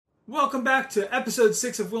Welcome back to episode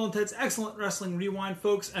 6 of Will and Ted's Excellent Wrestling Rewind,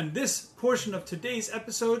 folks. And this portion of today's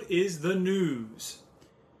episode is the news.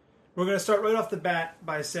 We're going to start right off the bat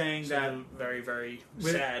by saying that... very, very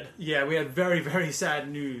sad. Yeah, we had very, very sad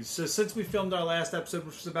news. So since we filmed our last episode,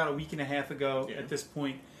 which was about a week and a half ago at this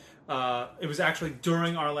point, it was actually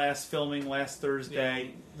during our last filming last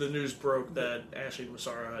Thursday. The news broke that Ashley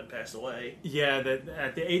Massaro had passed away. Yeah, that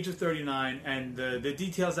at the age of 39, and the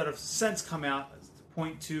details that have since come out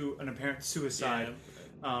point to an apparent suicide,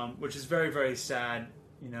 which is very, very sad.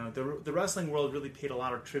 You know, the wrestling world really paid a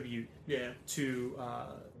lot of tribute to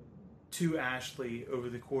Ashley over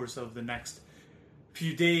the course of the next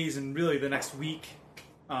few days and really the next week,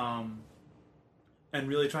 and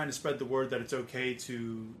really trying to spread the word that it's okay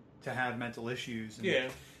to have mental issues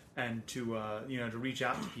and to to reach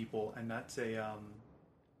out to people. And that's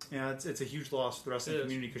it's a huge loss for the wrestling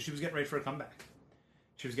community, because she was getting ready for a comeback.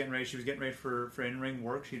 She was getting ready for in-ring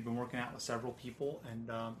work. She'd been working out with several people, and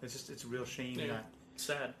it's a real shame that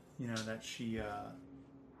sad. You know, that she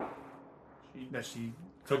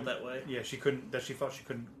felt that way. Yeah, she thought she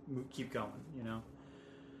couldn't keep going. You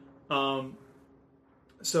know.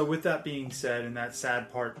 So with that being said, and that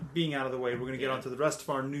sad part being out of the way, we're going to get on to the rest of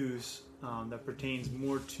our news that pertains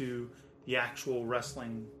more to the actual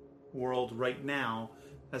wrestling world right now,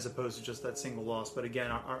 as opposed to just that single loss. But again,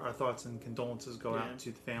 our thoughts and condolences go out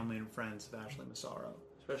to the family and friends of Ashley Massaro.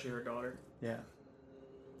 Especially her daughter. Yeah.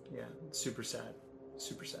 Yeah, super sad.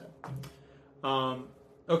 Super sad.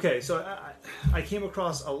 Okay, so I came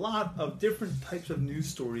across a lot of different types of news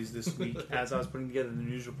stories this week as I was putting together the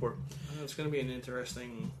news report. It's going to be an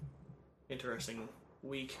interesting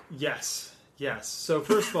week. Yes. So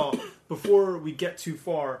first of all, before we get too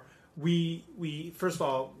far, we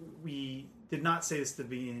did not say this at the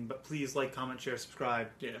beginning, but please like, comment, share, subscribe.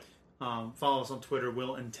 Yeah. Follow us on Twitter,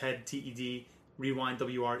 Will and Ted, TED, WreWind,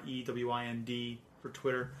 WREWIND for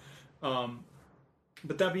Twitter.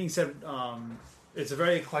 But that being said, it's a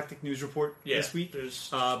very eclectic news report this week. There's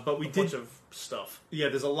bunch of stuff. Yeah,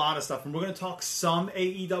 there's a lot of stuff. And we're going to talk some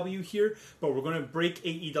AEW here, but we're going to break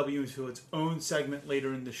AEW into its own segment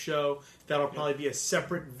later in the show. That'll probably be a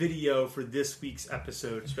separate video for this week's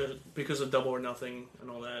episode. Especially because of Double or Nothing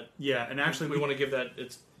and all that. Yeah, and actually... We want to give that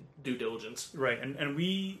its due diligence. Right, and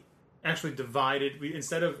we actually divided...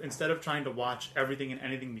 Instead of trying to watch everything and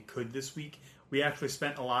anything we could this week, we actually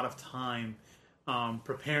spent a lot of time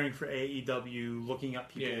preparing for AEW, looking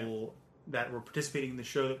up people that were participating in the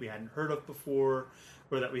show that we hadn't heard of before,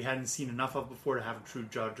 or that we hadn't seen enough of before to have a true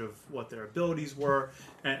judge of what their abilities were,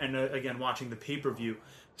 and again, watching the pay-per-view.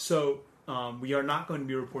 So we are not going to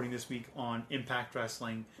be reporting this week on Impact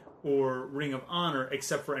Wrestling or Ring of Honor,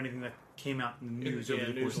 except for anything that came out in the news over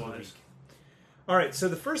the course of the week. All right, so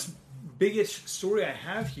the first biggest story I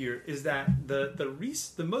have here is that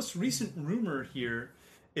the most recent rumor here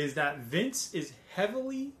is that Vince is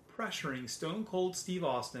heavily pressuring Stone Cold Steve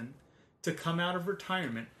Austin to come out of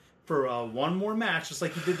retirement for one more match, just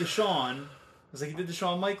like he did to Shawn,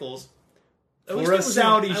 Michaels, for a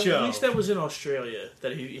Saudi show. At least that was in Australia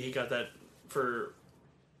that he got that for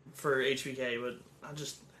HBK. But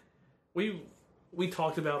we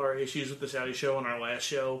talked about our issues with the Saudi show on our last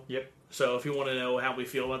show. Yep. So if you want to know how we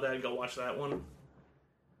feel about that, go watch that one.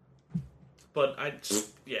 But I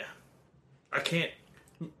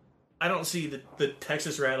don't see the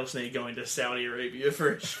Texas Rattlesnake going to Saudi Arabia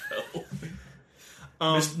for a show.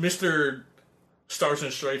 Mr. Stars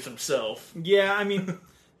and Stripes himself. Yeah, I mean,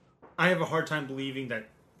 I have a hard time believing that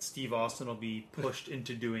Steve Austin will be pushed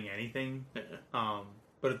into doing anything.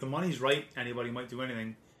 But if the money's right, anybody might do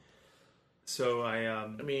anything. So I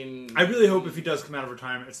really hope if he does come out of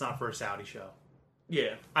retirement, it's not for a Saudi show.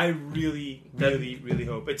 Yeah. I really, really, really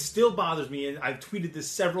hope. It still bothers me, and I've tweeted this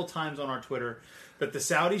several times on our Twitter, that the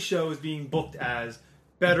Saudi show is being booked as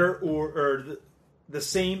better or the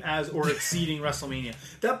same as or exceeding WrestleMania.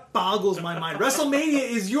 That boggles my mind. WrestleMania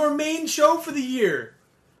is your main show for the year.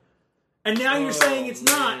 And now you're saying it's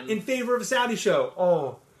not in favor of a Saudi show.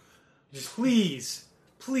 Oh, please.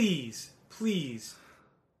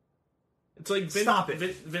 It's like stop it.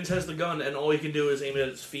 Vince has the gun, and all he can do is aim it at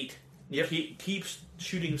his feet. Yep. He keeps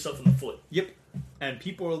shooting himself in the foot. Yep. And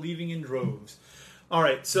people are leaving in droves. All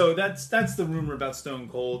right, so that's the rumor about Stone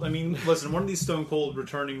Cold. I mean, listen, one of these Stone Cold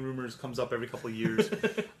returning rumors comes up every couple of years.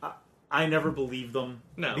 I never believe them.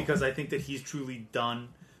 No. Because I think that he's truly done.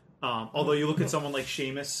 Although you look at someone like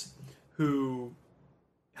Sheamus, who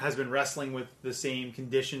has been wrestling with the same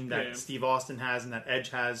condition that Steve Austin has and that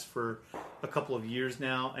Edge has for a couple of years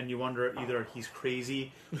now, and you wonder either he's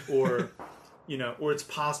crazy or... or it's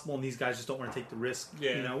possible and these guys just don't want to take the risk,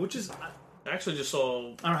 which is I actually just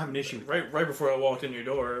saw... I don't have an issue with it. Right before I walked in your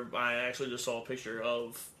door, I actually just saw a picture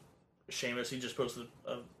of Sheamus. He just posted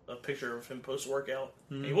a picture of him post-workout.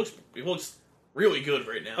 Mm-hmm. He looks really good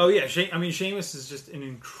right now. Oh, yeah. Sheamus is just in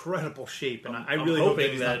incredible shape, and I really hope that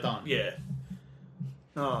he's not done. Yeah.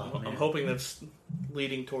 Oh, I'm hoping that's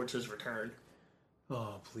leading towards his return.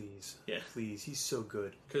 Oh, please. Yeah. Please. He's so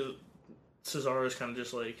good. Because Cesaro's kind of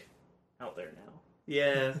just, like, out there now.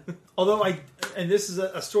 Yeah. Although and this is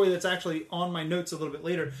a story that's actually on my notes a little bit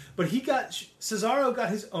later, but Cesaro got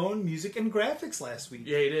his own music and graphics last week.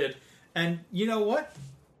 Yeah, he did. And you know what?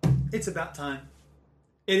 It's about time.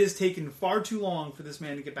 It has taken far too long for this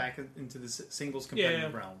man to get back into the singles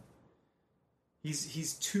competitive realm.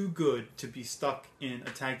 He's too good to be stuck in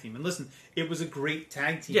a tag team. And listen, it was a great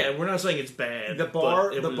tag team. Yeah, we're not saying it's bad. The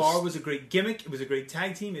bar was a great gimmick. It was a great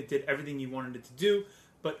tag team. It did everything you wanted it to do.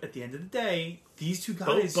 But at the end of the day, these two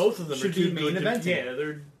guys both of them should be main eventing. Yeah,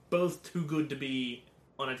 they're both too good to be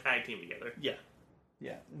on a tag team together. Yeah.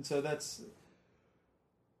 Yeah. And so that's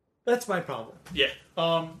my problem. Yeah.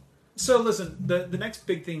 So listen, the next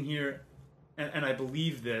big thing here, and I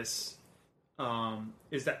believe this,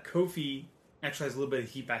 is that Kofi actually has a little bit of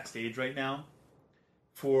heat backstage right now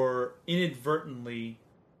for inadvertently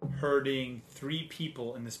hurting 3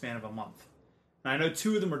 people in the span of a month. And I know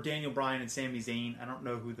 2 of them are Daniel Bryan and Sami Zayn. I don't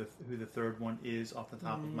know who the third one is off the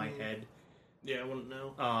top of my head. Yeah, I wouldn't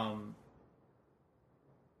know.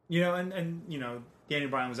 And Daniel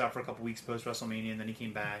Bryan was out for a couple weeks post WrestleMania, and then he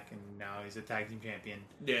came back, and now he's a tag team champion.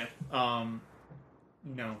 Yeah.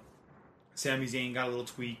 Sami Zayn got a little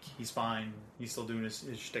tweak. He's fine. He's still doing his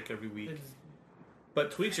shtick every week. But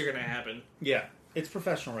tweaks are going to happen. Yeah, it's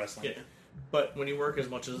professional wrestling. Yeah, but when you work as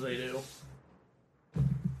much as they do,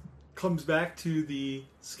 comes back to the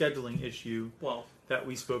scheduling issue. Well, that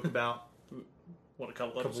we spoke about. A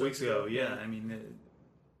couple weeks ago? Yeah, I mean,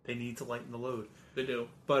 they need to lighten the load. They do.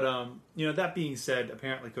 But that being said,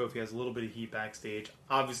 apparently Kofi has a little bit of heat backstage.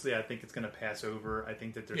 Obviously, I think it's going to pass over. I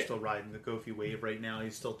think that they're still riding the Kofi wave right now.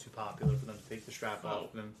 He's still too popular for them to take the strap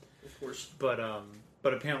off of him. Of course.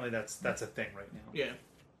 But apparently that's a thing right now.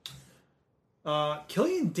 Yeah.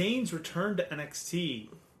 Killian Dane's return to NXT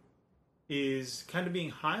is kind of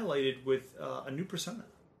being highlighted with a new persona.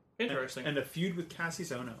 Interesting. And a feud with Cassie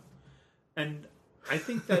Sono. And I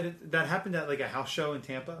think that that happened at like a house show in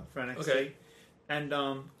Tampa for NXT. Okay. And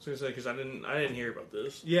I was gonna say because I didn't hear about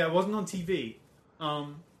this. Yeah, it wasn't on TV.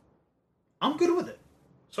 I'm good with it.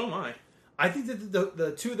 So am I. I think that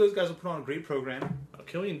the 2 of those guys will put on a great program.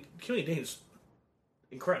 Killian Dane's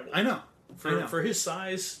incredible. I know. For his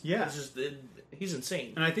size, yeah, he's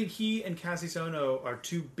insane. And I think he and Cassie Sono are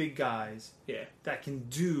 2 big guys. Yeah. That can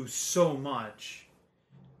do so much,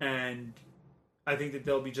 and I think that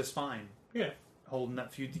they'll be just fine. Yeah. Holding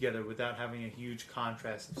that feud together without having a huge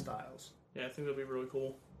contrast of styles. Yeah, I think that'll be really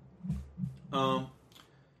cool.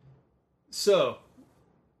 So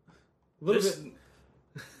a little bit.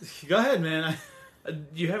 Go ahead, man.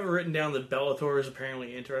 You have it written down that Bellator is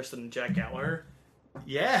apparently interested in Jack Gallagher.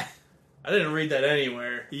 Yeah. I didn't read that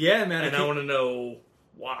anywhere. Yeah, man. And I want to know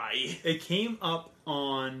why. It came up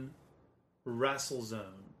on WrestleZone.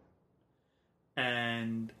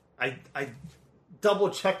 And I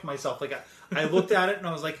double-checked myself. Like, I looked at it and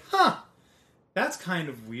I was like, that's kind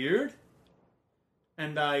of weird.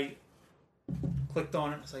 And I clicked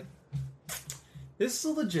on it and I was like, this is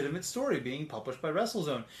a legitimate story being published by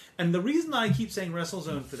WrestleZone. And the reason I keep saying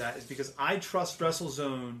WrestleZone for that is because I trust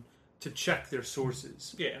WrestleZone to check their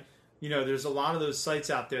sources. Yeah. There's a lot of those sites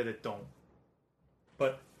out there that don't.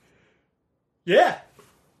 But, yeah.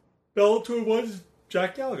 Bellator was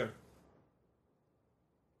Jack Gallagher.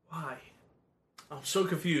 Why? I'm so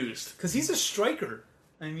confused. Because he's a striker.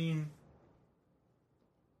 I mean...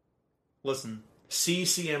 Listen.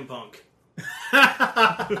 CM Punk.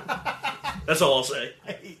 That's all I'll say.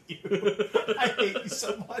 I hate you. I hate you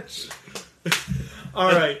so much.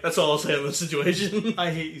 All right. That's all I'll say on this situation. I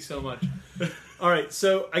hate you so much. All right.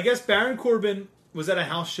 So I guess Baron Corbin was at a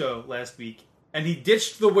house show last week, and he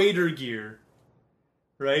ditched the waiter gear.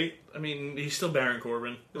 Right? I mean, he's still Baron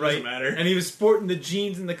Corbin. It right. doesn't matter. And he was sporting the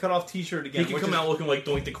jeans and the cutoff T-shirt again. He can come out looking like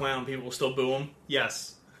Doink the Clown. People will still boo him.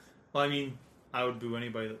 Yes. Well, I mean, I would boo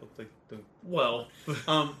anybody that looked like Doink. Well.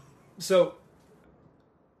 So...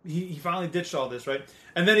 He finally ditched all this, right?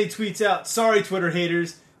 And then he tweets out, "Sorry, Twitter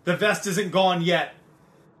haters, the vest isn't gone yet."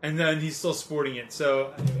 And then he's still sporting it.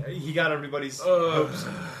 So he got everybody's hopes,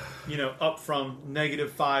 up from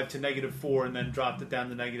 -5 to -4, and then dropped it down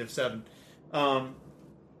to -7.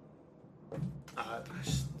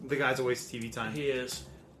 The guy's a waste of TV time. He is.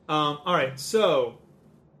 All right, so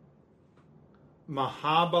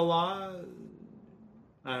Mahabala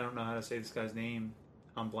I don't know how to say this guy's name.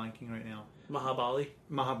 I'm blanking right now.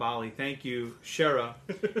 Mahabali. Thank you, Shera.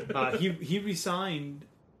 He resigned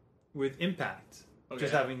with Impact,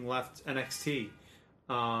 just having left NXT.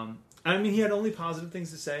 I mean, he had only positive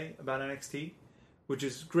things to say about NXT, which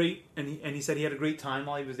is great. And he said he had a great time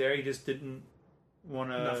while he was there. He just didn't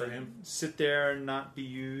want to sit there and not be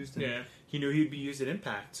used. And he knew he'd be used at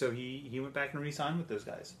Impact, so he went back and re-signed with those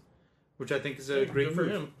guys, which I think is a great for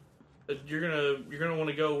move. him. You're gonna want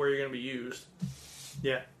to go where you're gonna be used.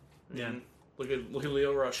 Yeah. Look at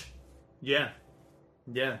Leo Rush. Yeah.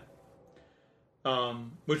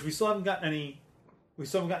 Which we still haven't gotten any. We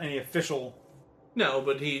still haven't gotten any official. No,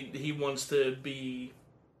 but he wants to be.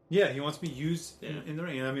 Yeah, he wants to be used in the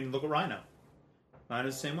ring. I mean, look at Rhino.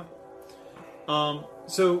 Rhino's the same way.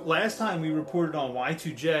 So last time we reported on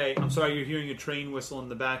Y2J. I'm sorry, you're hearing a train whistle in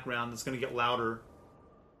the background. That's going to get louder.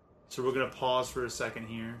 So we're going to pause for a second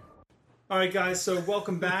here. All right, guys. So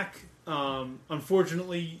welcome back.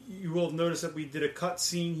 Unfortunately, you will have noticed that we did a cut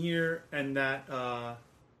scene here, and that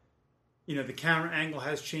the camera angle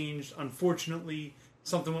has changed. Unfortunately,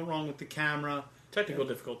 something went wrong with the camera. Technical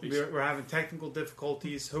difficulties. We're having technical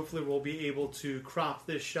difficulties. Hopefully, we'll be able to crop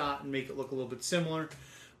this shot and make it look a little bit similar.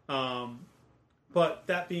 But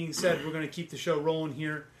that being said, we're going to keep the show rolling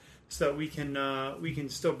here so that we can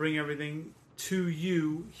still bring everything to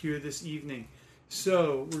you here this evening.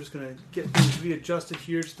 So we're just going to get things readjusted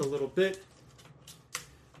here just a little bit,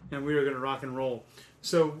 and we are going to rock and roll.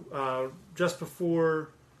 So just before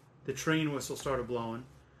the train whistle started blowing,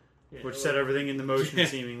 which set everything into motion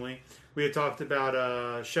seemingly, we had talked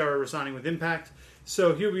about Shera resigning with Impact.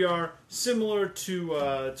 So here we are, similar to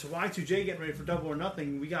Y2J getting ready for Double or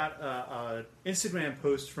Nothing. We got an Instagram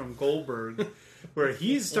post from Goldberg where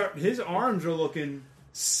his arms are looking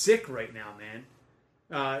sick right now, man.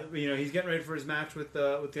 He's getting ready for his match with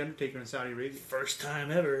the Undertaker in Saudi Arabia. First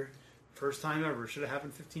time ever. Should have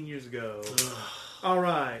happened 15 years ago. All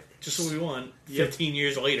right, just what we want. 15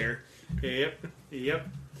 years later. Yep.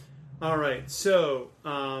 All right, so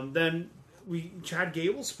then Chad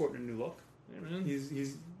Gable's sporting a new look.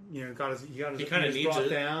 He's got his ears brought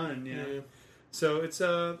down, and so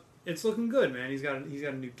it's looking good, man. He's got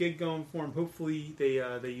a new gig going for him. Hopefully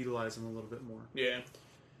they utilize him a little bit more. Yeah.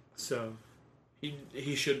 So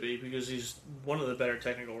he should be, because he's one of the better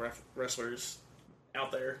technical wrestlers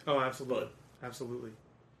out there. Oh, absolutely, absolutely.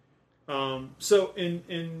 So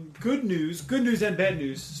in good news and bad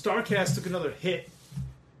news, StarCast took another hit.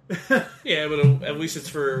 Yeah, but at least it's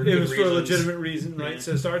for for a legitimate reason, right? Yeah.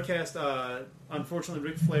 So StarCast, unfortunately,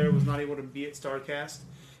 Ric Flair was not able to be at StarCast,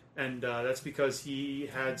 and that's because he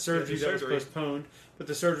had surgery that was postponed. But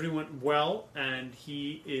the surgery went well, and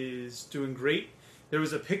he is doing great. There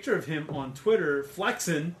was a picture of him on Twitter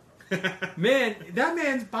flexing. Man, that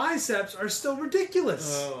man's biceps are still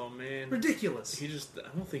ridiculous. Oh, man. Ridiculous. I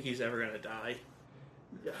don't think he's ever going to die.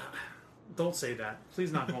 Don't say that.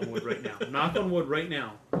 Please knock on wood right now. Knock on wood right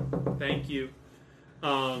now. Thank you.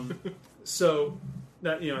 So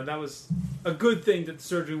that was a good thing that the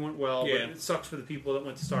surgery went well. Yeah. But it sucks for the people that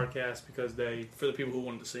went to StarCast because for the people who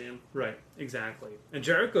wanted to see him. Right. Exactly. And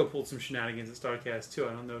Jericho pulled some shenanigans at StarCast too.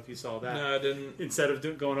 I don't know if you saw that. No, I didn't. Instead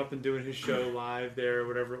of going up and doing his show live there, or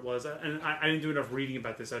whatever it was, and I didn't do enough reading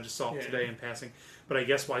about this. I just saw it today in passing. But I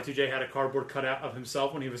guess Y2J had a cardboard cutout of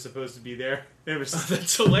himself when he was supposed to be there. It was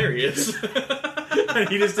that's hilarious. And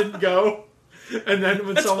he just didn't go. And then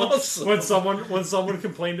when someone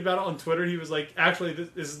complained about it on Twitter, he was like, "Actually, this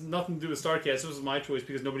has nothing to do with StarCast. This was my choice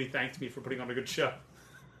because nobody thanked me for putting on a good show."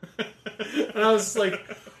 And I was like,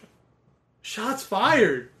 "Shots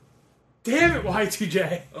fired! Damn it,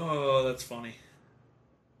 Y2J!" Oh, that's funny.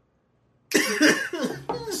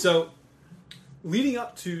 So, leading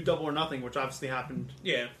up to Double or Nothing, which obviously happened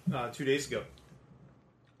 2 days ago.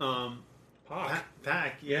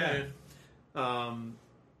 Pac, yeah.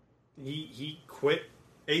 He quit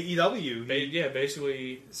AEW.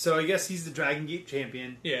 Basically. So I guess he's the Dragon Gate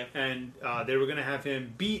champion. Yeah. And they were going to have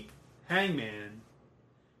him beat Hangman,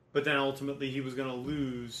 but then ultimately he was going to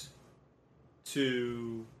lose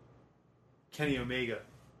to Kenny Omega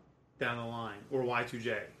down the line, or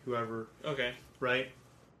Y2J, whoever. Okay. Right.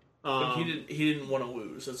 But he didn't want to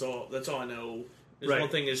lose. That's all I know. One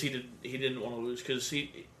thing is he didn't want to lose because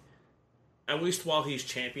at least while he's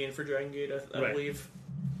champion for Dragon Gate, I believe.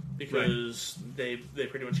 Because they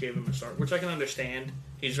pretty much gave him a start, which I can understand.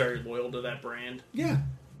 He's very loyal to that brand. Yeah.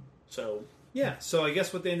 So I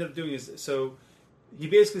guess what they ended up doing is, so he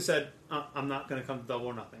basically said, "I'm not going to come to Double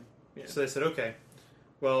or Nothing." Yeah. So they said, "Okay,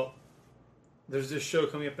 well, there's this show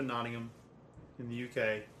coming up in Nottingham, in the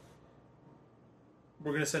UK.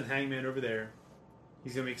 We're going to send Hangman over there.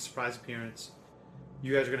 He's going to make a surprise appearance,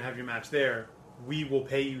 you guys are going to have your match there. We will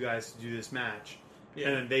pay you guys to do this match. Yeah.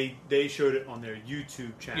 And they showed it on their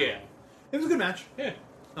YouTube channel. Yeah. It was a good match. Yeah.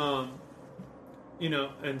 You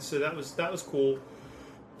know, and so that was cool.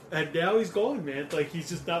 And now he's gone, man. Like, he's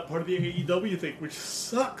just not part of the AEW thing, which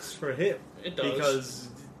sucks for him. It does.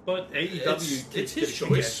 But AEW... It's his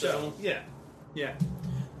choice, so... Yeah. Yeah.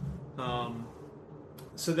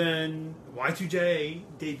 So then Y2J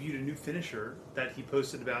debuted a new finisher that he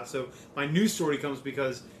posted about. So my news story comes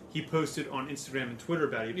because he posted on Instagram and Twitter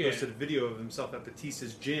about it. He posted a video of himself at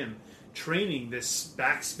Batista's gym training this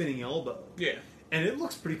back spinning elbow. Yeah. And it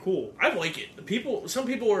looks pretty cool. I like it. Some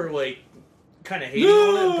people are like kind of hating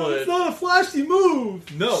on it, but it's not a flashy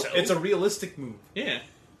move. No, so? It's a realistic move. Yeah.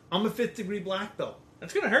 I'm a 5th degree black belt.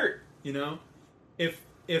 That's gonna hurt. You know?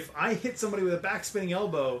 If I hit somebody with a back spinning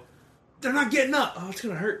elbow, they're not getting up. Oh, it's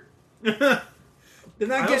gonna hurt. They're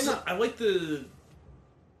not getting up. I like the...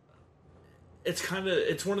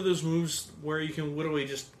 It's one of those moves where you can literally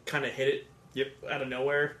just kind of hit it out of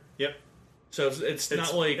nowhere. Yep. So it's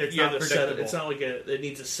not like it's you not have to set it. predictable. It's not like it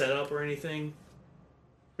needs a setup or anything.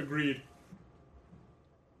 Agreed.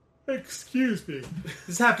 Excuse me.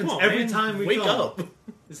 This happens every time we wake film. up.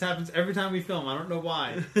 This happens every time we film. I don't know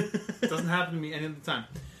why. It doesn't happen to me any other time.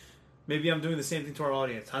 Maybe I'm doing the same thing to our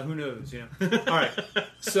audience. Who knows? You know. All right.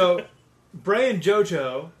 So Bray Wyatt and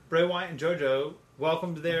JoJo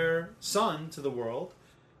welcomed their son to the world.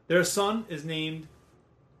 Their son is named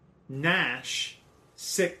Nash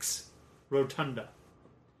 6 Rotunda.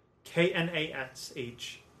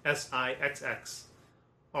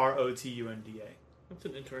 KNASHSIXXROTUNDA. That's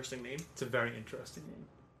an interesting name. It's a very interesting name.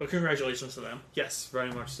 Well, congratulations to them. Yes, very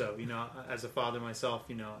much so. You know, as a father myself,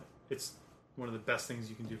 you know, it's one of the best things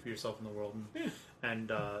you can do for yourself in the world. And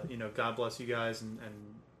you know, God bless you guys and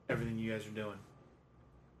everything you guys are doing.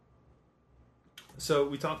 So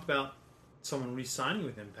we talked about someone re-signing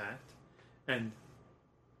with Impact, and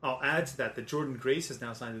I'll add to that Jordan Grace has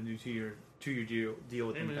now signed a new two-year deal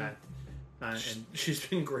with Impact. And she's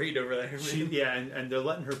been great over there. And they're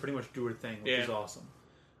letting her pretty much do her thing, which is awesome.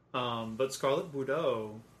 But Scarlett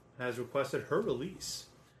Bordeaux has requested her release,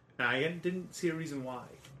 and I didn't see a reason why.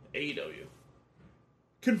 AEW.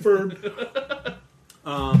 Confirmed.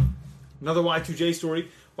 Another Y2J story.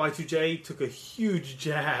 Y2J took a huge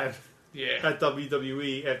jab at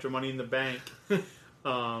WWE after Money in the Bank.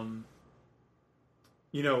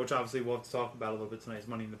 You know, which obviously we'll have to talk about a little bit tonight is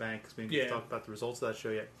Money in the Bank, because we didn't talk about the results of that show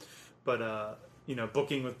yet. But, you know,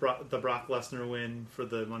 booking with the Brock Lesnar win for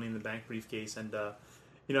the Money in the Bank briefcase. And,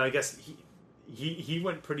 you know, I guess he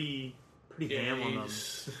went pretty ham on them.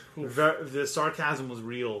 The sarcasm was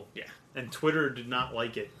real. Yeah. And Twitter did not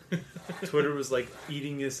like it. Twitter was, like,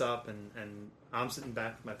 eating this up, and I'm sitting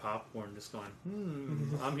back with my popcorn just going,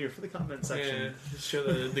 I'm here for the comment section. Yeah, show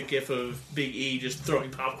the gif of Big E just throwing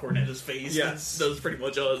popcorn at his face. Yes. That was pretty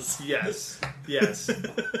much us. Yes.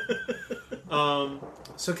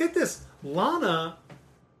 So get this. Lana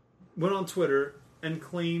went on Twitter and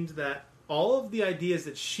claimed that all of the ideas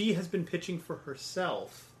that she has been pitching for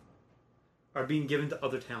herself are being given to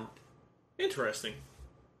other talent. Interesting.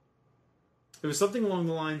 It was something along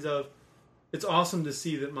the lines of, it's awesome to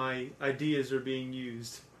see that my ideas are being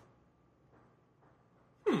used.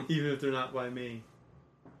 Even if they're not by me.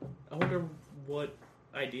 I wonder what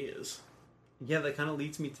ideas. Yeah, that kind of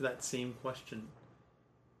leads me to that same question.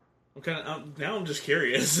 Now I'm just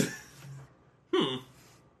curious.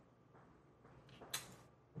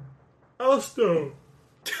 Al Snow.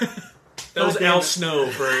 That was Al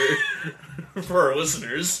Snow for our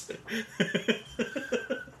listeners.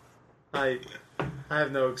 I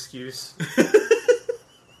have no excuse.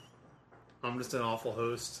 I'm just an awful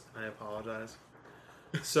host. I apologize.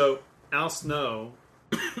 So, Al Snow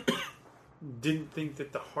didn't think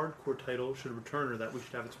that the hardcore title should return, or that we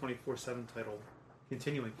should have a 24/7 title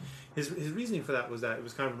continuing. His reasoning for that was that it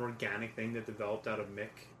was kind of an organic thing that developed out of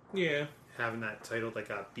Mick. Yeah. Having that title that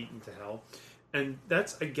got beaten to hell. And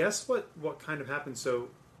that's, I guess, what kind of happened. So,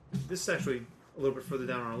 this is actually a little bit further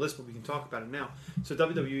down on our list, but we can talk about it now. So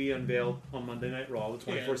WWE unveiled on Monday Night Raw the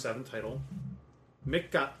 24/7 title. Mick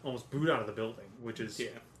got almost booed out of the building, which is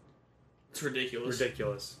it's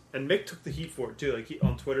ridiculous. And Mick took the heat for it too. Like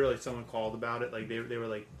on Twitter, like someone called about it. Like they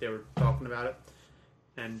were talking about it,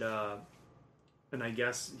 and I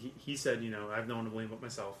guess he said, you know, I have no one to blame but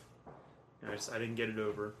myself. I didn't get it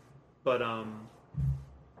over, but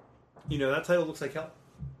you know, that title looks like hell.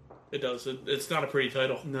 It does. It's not a pretty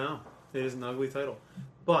title. No. It is an ugly title.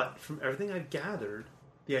 But from everything I've gathered,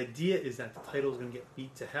 the idea is that the title is going to get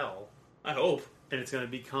beat to hell. I hope. And it's going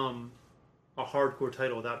to become a hardcore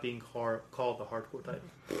title without being called the hardcore title.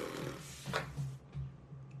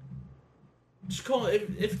 Just call it,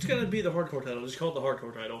 if it's going to be the hardcore title, just call it the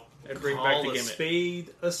hardcore title. And bring back the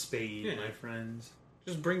gimmick. A spade, my friends.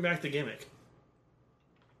 Just bring back the gimmick.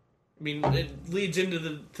 I mean, it leads into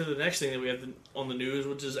the next thing that we have on the news,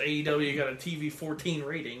 which is AEW got a TV 14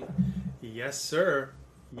 rating. Yes, sir.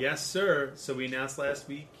 Yes, sir. So we announced last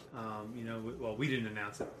week. We didn't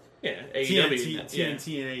announce it. Yeah, AEW.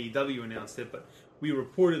 TNT and AEW announced it, but we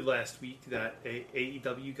reported last week that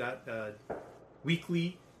AEW got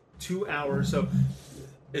weekly 2 hours. So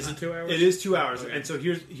is it 2 hours? It is 2 hours, okay. And so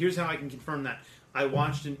here's how I can confirm that. I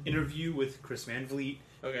watched an interview with Chris Van Vliet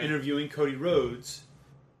interviewing Cody Rhodes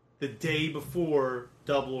the day before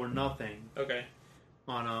Double or Nothing. Okay.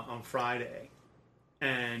 On Friday,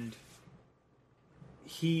 and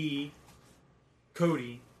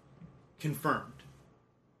Cody confirmed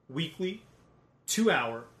weekly 2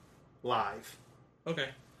 hour live. Okay.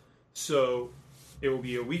 So it will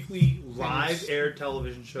be a weekly live aired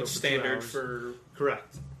television show. It's for standard 2 hours. for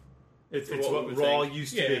correct. It's what Raw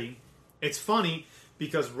used to be. It's funny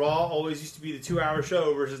because Raw always used to be the 2 hour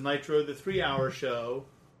show versus Nitro the 3 hour show,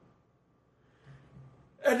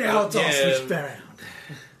 and now it's all switched around.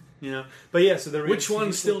 But yeah. So which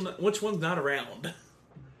one's not around?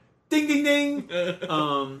 Ding ding ding.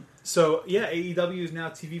 So yeah, AEW is now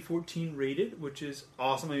TV 14 rated, which is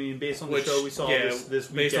awesome. I mean, based on the show we saw this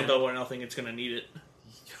weekend, based on Double or Nothing, it's going to need it.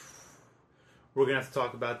 We're going to have to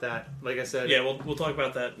talk about that. Like I said, yeah, we'll talk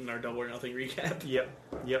about that in our Double or Nothing recap. Yep.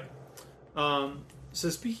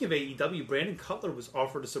 So speaking of AEW, Brandon Cutler was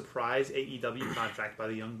offered a surprise AEW contract by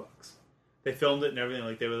the Young Bucks. They filmed it and everything.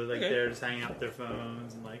 Like they were there just hanging out with their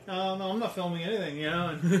phones and like, oh no, I'm not filming anything,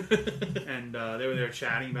 And they were there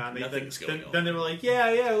chatting about it. Then they were like,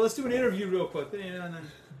 yeah, let's do an interview real quick. And then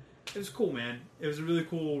it was cool, man. It was a really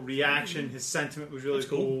cool reaction. His sentiment was really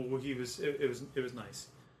cool. It was nice.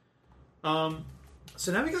 So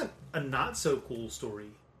now we got a not so cool story.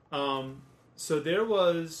 So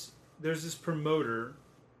there's this promoter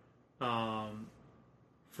from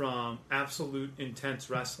Absolute Intense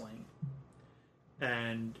Wrestling.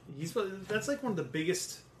 And that's like one of the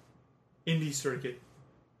biggest indie circuit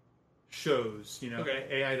shows,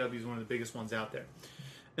 AIW is one of the biggest ones out there.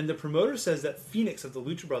 And the promoter says that Phoenix of the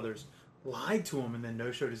Lucha Brothers lied to him and then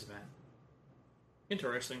no-showed his event.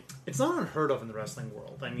 Interesting. It's not unheard of in the wrestling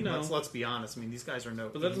world. I mean, let's be honest. I mean, these guys are no.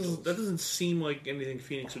 But that doesn't seem like anything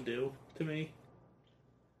Phoenix would do to me.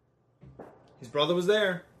 His brother was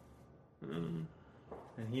there, and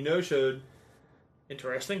he no-showed.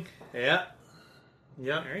 Interesting. Yeah.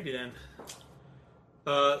 Yeah. Alrighty then.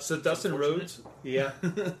 So Dustin Rhodes. Yeah.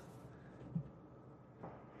 I'm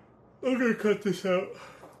gonna cut this out.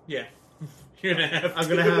 Yeah. You're gonna have to. I'm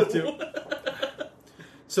gonna have to.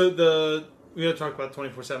 So we gotta talk about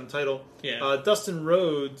 24/7 title. Yeah. Dustin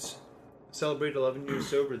Rhodes celebrated 11 years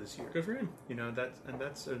sober this year. Good for him. And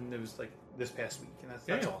it was like this past week, and that's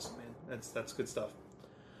awesome, man. That's good stuff.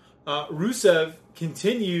 Rusev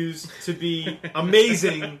continues to be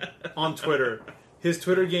amazing on Twitter. His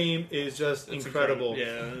Twitter game is just incredible.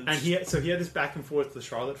 Yeah, and he had this back and forth with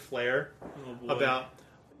Charlotte Flair about,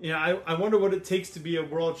 I wonder what it takes to be a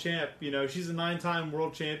world champ. She's a 9-time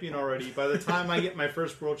world champion already. By the time I get my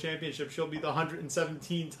first world championship, she'll be the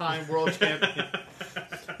 117-time world champion.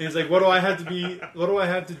 And he's like, what do I have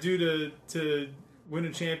to do to win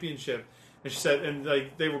a championship? And she said, and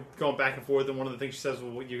like they were going back and forth, and one of the things she says,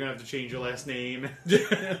 well, you're gonna have to change your last name.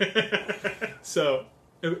 So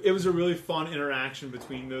it was a really fun interaction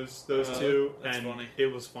between those two, and funny. It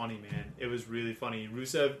was funny, man. It was really funny.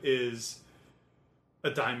 Rusev is a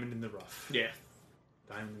diamond in the rough. Yeah,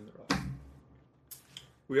 diamond in the rough.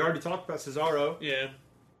 We already talked about Cesaro. Yeah,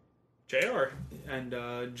 JR and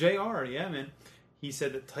JR. Yeah, man. He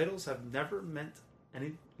said that titles have never meant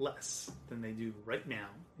any less than they do right now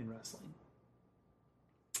in wrestling.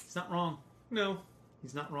 He's not wrong. No.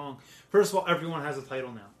 He's not wrong. First of all, everyone has a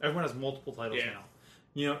title now. Everyone has multiple titles now.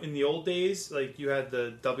 In the old days, like you had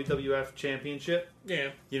the WWF Championship,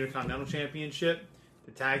 the Intercontinental Championship,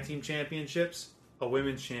 the Tag Team Championships, a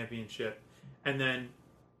Women's Championship, and then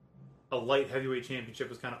a Light Heavyweight Championship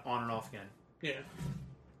was kind of on and off again. Yeah.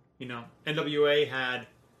 NWA had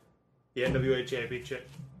the NWA Championship,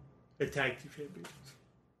 the Tag Team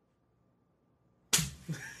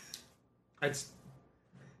Championships.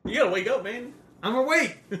 You gotta wake up, man. I'm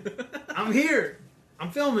awake. I'm here. I'm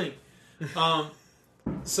filming.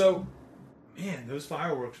 So, man, those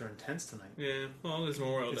fireworks are intense tonight. Yeah. Well, it's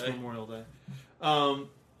Memorial Day. It's Memorial Day. I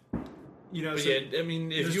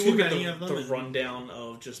mean, if you look at the rundown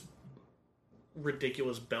of just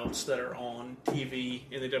ridiculous belts that are on TV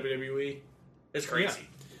in the WWE, it's crazy. Yeah.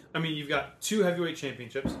 I mean, you've got 2 heavyweight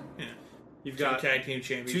championships. Yeah. You've got two tag team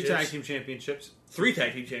championships. 2 tag team championships. 3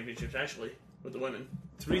 tag team championships, actually, with the women.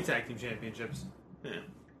 3 tag team championships. Yeah.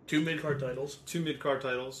 2 mid-card titles. 2 mid-card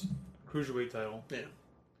titles. Cruiserweight title. Yeah.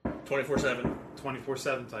 24/7.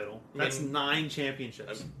 24/7 title. That's 9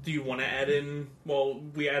 championships. Do you want to add in... Well,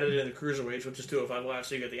 we added in the Cruiserweights, which is 205 Live,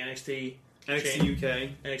 so you got the NXT... NXT UK.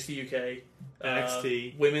 NXT UK.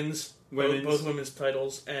 NXT. Women's. Both women's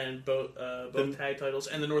titles, and both tag titles,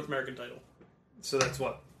 and the North American title. So that's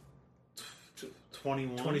what?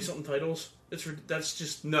 21? 20-something titles? That's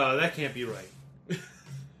just... No, that can't be right.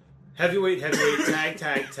 Heavyweight,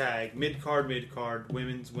 tag, mid-card,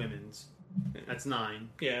 women's. That's 9.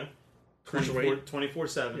 Yeah.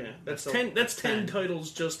 24/7. Yeah. That's 10. That's 10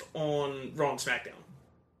 titles just on Raw and SmackDown.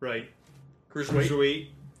 Right. Cruiserweight.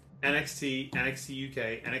 NXT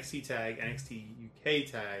UK, NXT Tag, NXT UK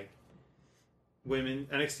Tag,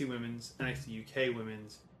 NXT Women's, NXT UK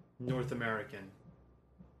Women's, North American.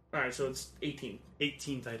 Alright, so it's 18.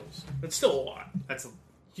 18 titles. That's still a lot. That's a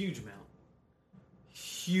huge amount.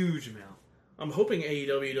 Huge amount. I'm hoping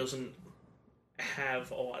AEW doesn't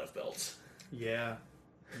have a lot of belts. Yeah.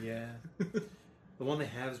 The one they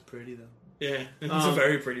have is pretty, though. Yeah, it's a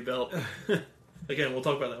very pretty belt. Again, we'll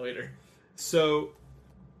talk about that later. So,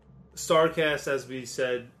 Starrcast, as we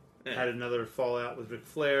said, had another fallout with Ric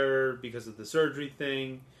Flair because of the surgery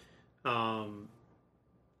thing. And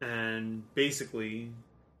basically,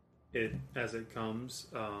 as it comes,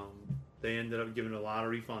 they ended up giving a lot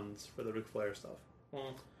of refunds for the Ric Flair stuff.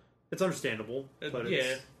 Well, it's understandable, but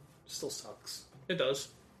it still sucks. It does.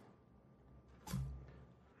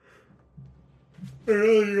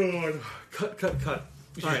 Oh, God. Cut.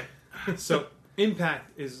 All right. So,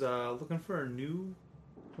 Impact is looking for a new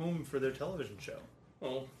home for their television show.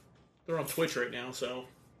 Well, they're on Twitch right now, so...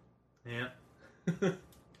 Yeah.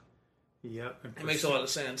 Yep. It makes a lot of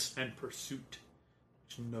sense. And Pursuit,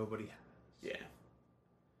 which nobody has. Yeah.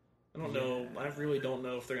 I don't know. I really don't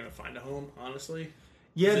know if they're going to find a home, honestly.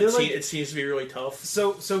 Yeah, it seems to be really tough.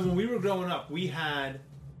 So when we were growing up, we had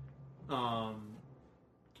 3,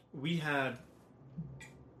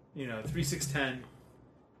 6, 10,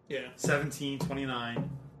 17, 29,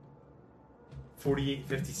 48,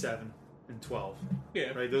 57, and 12.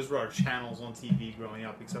 Yeah. Right? Those were our channels on TV growing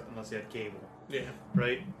up, except unless you had cable. Yeah.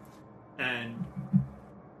 Right? And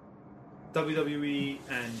WWE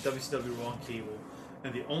and WCW were on cable.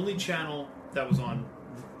 And the only channel that was on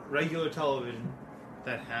regular television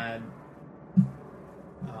that had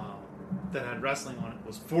wrestling on it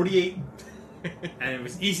was 48. And it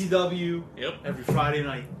was ECW every Friday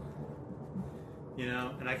night. You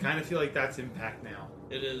know, and I kind of feel like that's Impact now.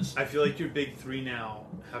 It is. I feel like your big 3 now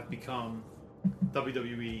have become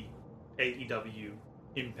WWE, AEW,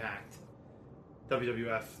 Impact,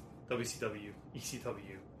 WWF, WCW,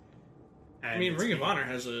 ECW. And I mean, Ring of Honor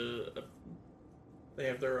has they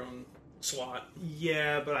have their own slot.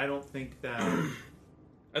 Yeah, but I don't think that...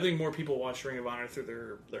 I think more people watch Ring of Honor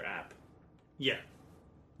through their app. Yeah.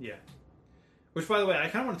 Which, by the way, I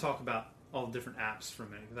kind of want to talk about all the different apps for a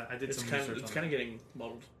minute. Because I did some research on it. It's kind of getting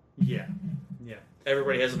muddled. Yeah.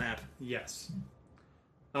 Everybody has an app. Yes.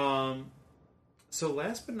 So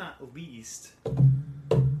last but not least,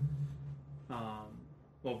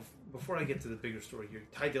 before I get to the bigger story here,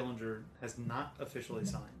 Ty Dillinger has not officially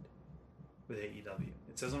signed with AEW.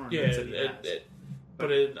 It says on our notes that he has. But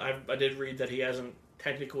I did read that he hasn't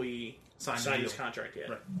technically signed his contract yet.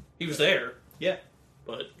 Right. He was there. Yeah.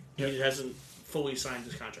 But he hasn't fully signed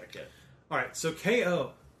his contract yet. All right, so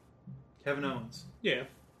KO, Kevin Owens. Yeah.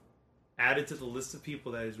 Added to the list of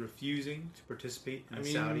people that is refusing to participate in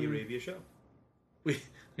the Saudi Arabia show. Like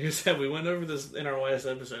I said, we went over this in our last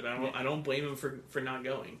episode. I don't blame him for not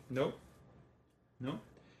going. Nope.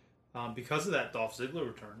 Because of that, Dolph Ziggler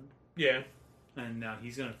returned. Yeah. And now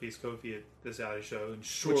he's going to face Kofi at the Saudi show, and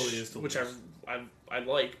surely is to which lose. I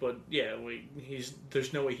like, but yeah,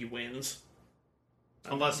 there's no way he wins.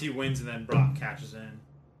 Unless he wins and then Brock catches in.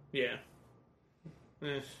 Yeah.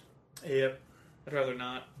 Yep. I'd rather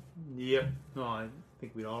not. Yep. No, I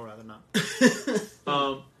think we'd all rather not.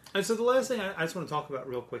 And so the last thing I just want to talk about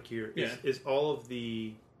real quick here is all of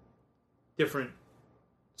the different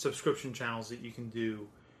subscription channels that you can do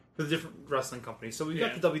for the different wrestling companies. So we've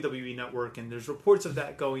got the WWE Network, and there's reports of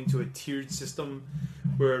that going to a tiered system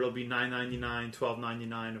where it'll be $9.99,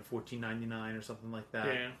 $12.99, or $14.99 or something like that.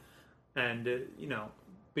 Yeah. And,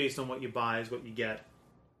 based on what you buy is what you get.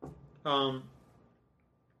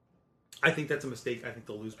 I think that's a mistake. I think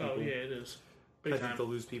they'll lose people. Oh, yeah, it is. I think they'll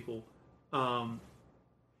lose people. But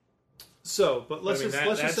let's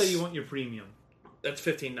just say you want your premium. That's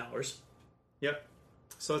 $15. Yep.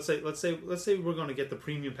 So let's say we're going to get the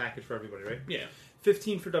premium package for everybody, right? Yeah.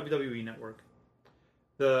 $15 for WWE Network.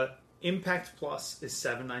 The Impact Plus is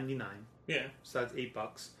 $7.99. Yeah. So that's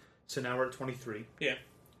 $8. So now we're at $23. Yeah.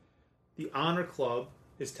 The Honor Club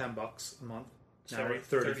is $10 a month. Now we're at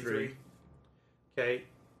 $33. Okay.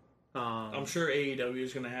 I'm sure AEW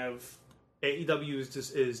is going to have...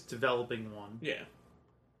 AEW is developing one. Yeah.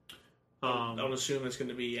 I would assume it's going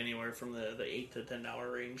to be anywhere from the $8 to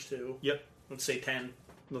 $10 range, too. Yep. Let's say 10.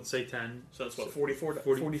 Let's say 10. So that's what,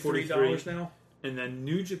 $43 now? And then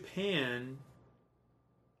New Japan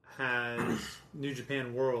has New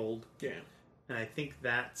Japan World. Yeah. And I think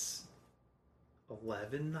that's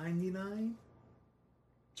 $11.99.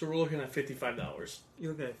 So we're looking at $55.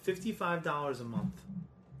 You're looking at $55 a month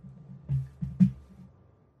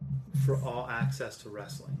for all access to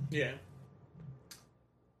wrestling. Yeah.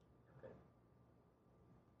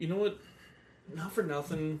 You know what? Not for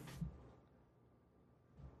nothing.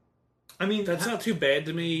 I mean, that's not too bad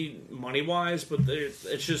to me money-wise, but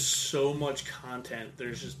it's just so much content.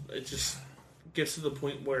 It just gets to the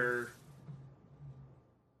point where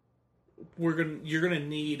you're gonna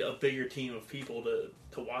need a bigger team of people to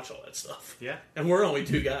watch all that stuff. Yeah, and we're only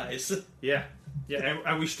two guys. Yeah,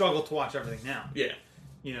 and we struggle to watch everything now. Yeah,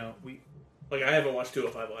 I haven't watched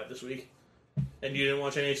 205 Live this week, and you didn't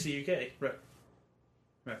watch NXT UK, right?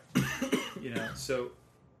 So.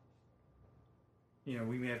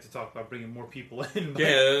 We may have to talk about bringing more people in.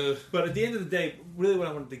 But at the end of the day, really what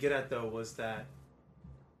I wanted to get at, though, was that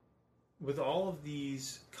with all of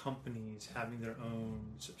these companies having their own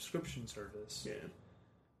subscription service,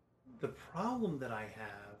 the problem that I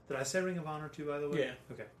have... Did I say Ring of Honor too, by the way? Yeah.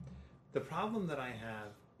 Okay. The problem that I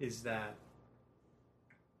have is that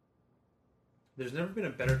there's never been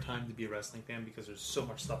a better time to be a wrestling fan because there's so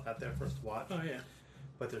much stuff out there for us to watch. Oh, yeah.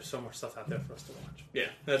 But there's so much stuff out there for us to watch. Yeah,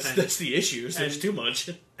 that's the issue. There's too much.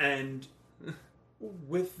 And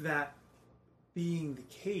with that being the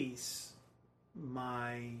case,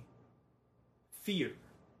 my fear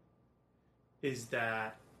is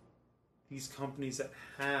that these companies that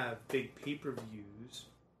have big pay-per-views,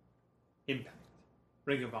 Impact,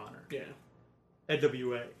 Ring of Honor,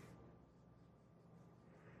 NWA,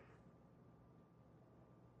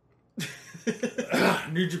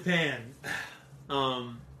 New Japan,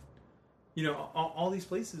 all these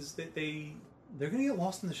places that they're going to get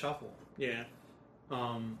lost in the shuffle. Yeah.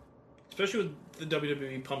 Especially with the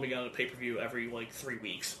WWE pumping out a pay-per-view every 3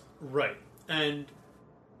 weeks. Right. And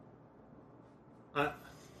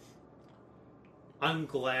I'm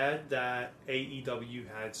glad that AEW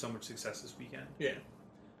had so much success this weekend. Yeah.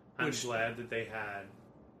 I'm glad that they had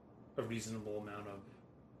a reasonable amount of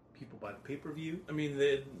people buy the pay-per-view. I mean,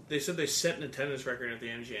 they said they set an attendance record at the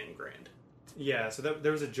MGM Grand. Yeah, so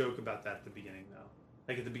there was a joke about that at the beginning,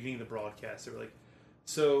 though. At the beginning of the broadcast, they were like,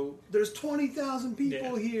 so there's 20,000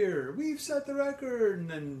 people here. We've set the record. And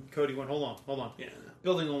then Cody went, hold on. Yeah.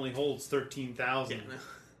 Building only holds 13,000.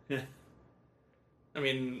 Yeah. I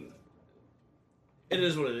mean, it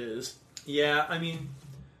is what it is. Yeah, I mean,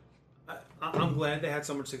 I'm glad they had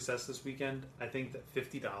so much success this weekend. I think that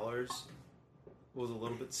 $50 was a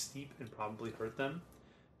little bit steep and probably hurt them.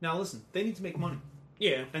 Now, listen, they need to make money.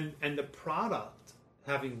 Yeah. And the product,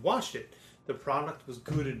 having watched it, the product was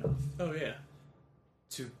good enough. Oh, yeah.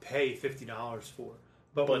 To pay $50 for.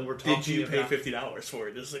 But when we're talking did you pay $50 for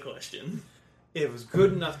it, is the question. It was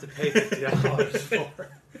good enough to pay $50 for.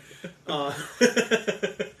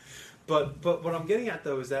 But what I'm getting at,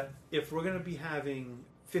 though, is that if we're going to be having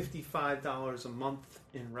 $55 a month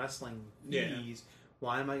in wrestling fees,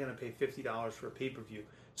 why am I going to pay $50 for a pay-per-view?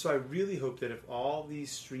 So I really hope that if all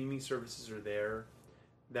these streaming services are there,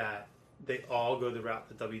 that they all go the route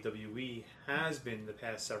that WWE has been the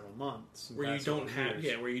past several months. Where you don't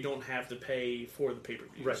have to pay for the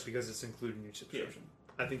pay-per-views. Right, because it's included in your subscription. Yeah.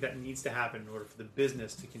 I think that needs to happen in order for the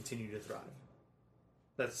business to continue to thrive.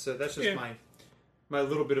 That's just my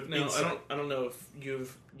little bit of insight. I don't know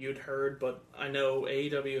if you'd heard, but I know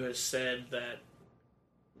AEW has said that,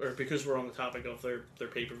 or because we're on the topic of their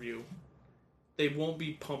pay-per-view, they won't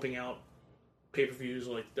be pumping out pay-per-views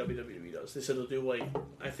like WWE does. They said they'll do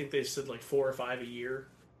I think they said 4 or 5 a year.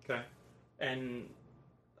 Okay. And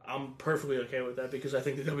I'm perfectly okay with that because I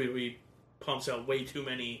think the WWE pumps out way too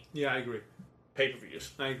many. Yeah, I agree.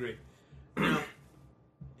 Pay-per-views. I agree. Now,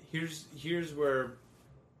 here's where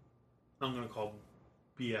I'm going to call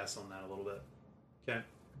BS on that a little bit. Okay.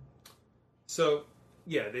 So,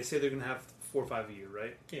 yeah, they say they're going to have 4 or 5 a year,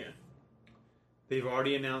 right? Yeah. They've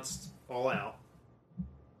already announced All Out.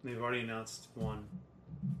 They've already announced one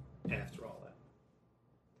after All Out.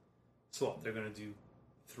 So what, they're going to do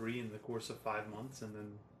 3 in the course of 5 months, and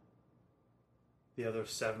then the other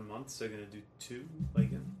 7 months they're going to do 2?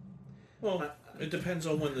 Well, it depends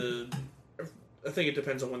on when the. I think it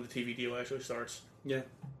depends on when the TV deal actually starts. Yeah.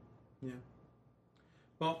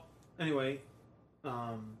 Well, anyway, we've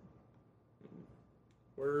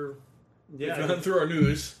gone through our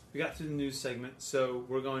news. We got through the news segment, so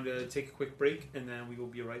we're going to take a quick break, and then we will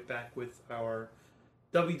be right back with our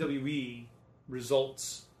WWE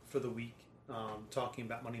results for the week. Talking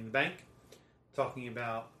about Money in the Bank, talking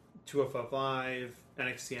about 205 Live,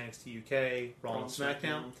 NXT UK, Raw and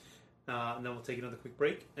SmackDown. And then we'll take another quick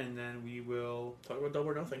break, and then we will talk about Double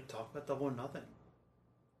or Nothing.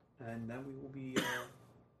 And then we will be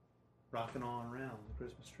rocking on around the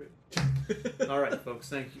Christmas tree. All right, folks.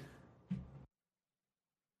 Thank you.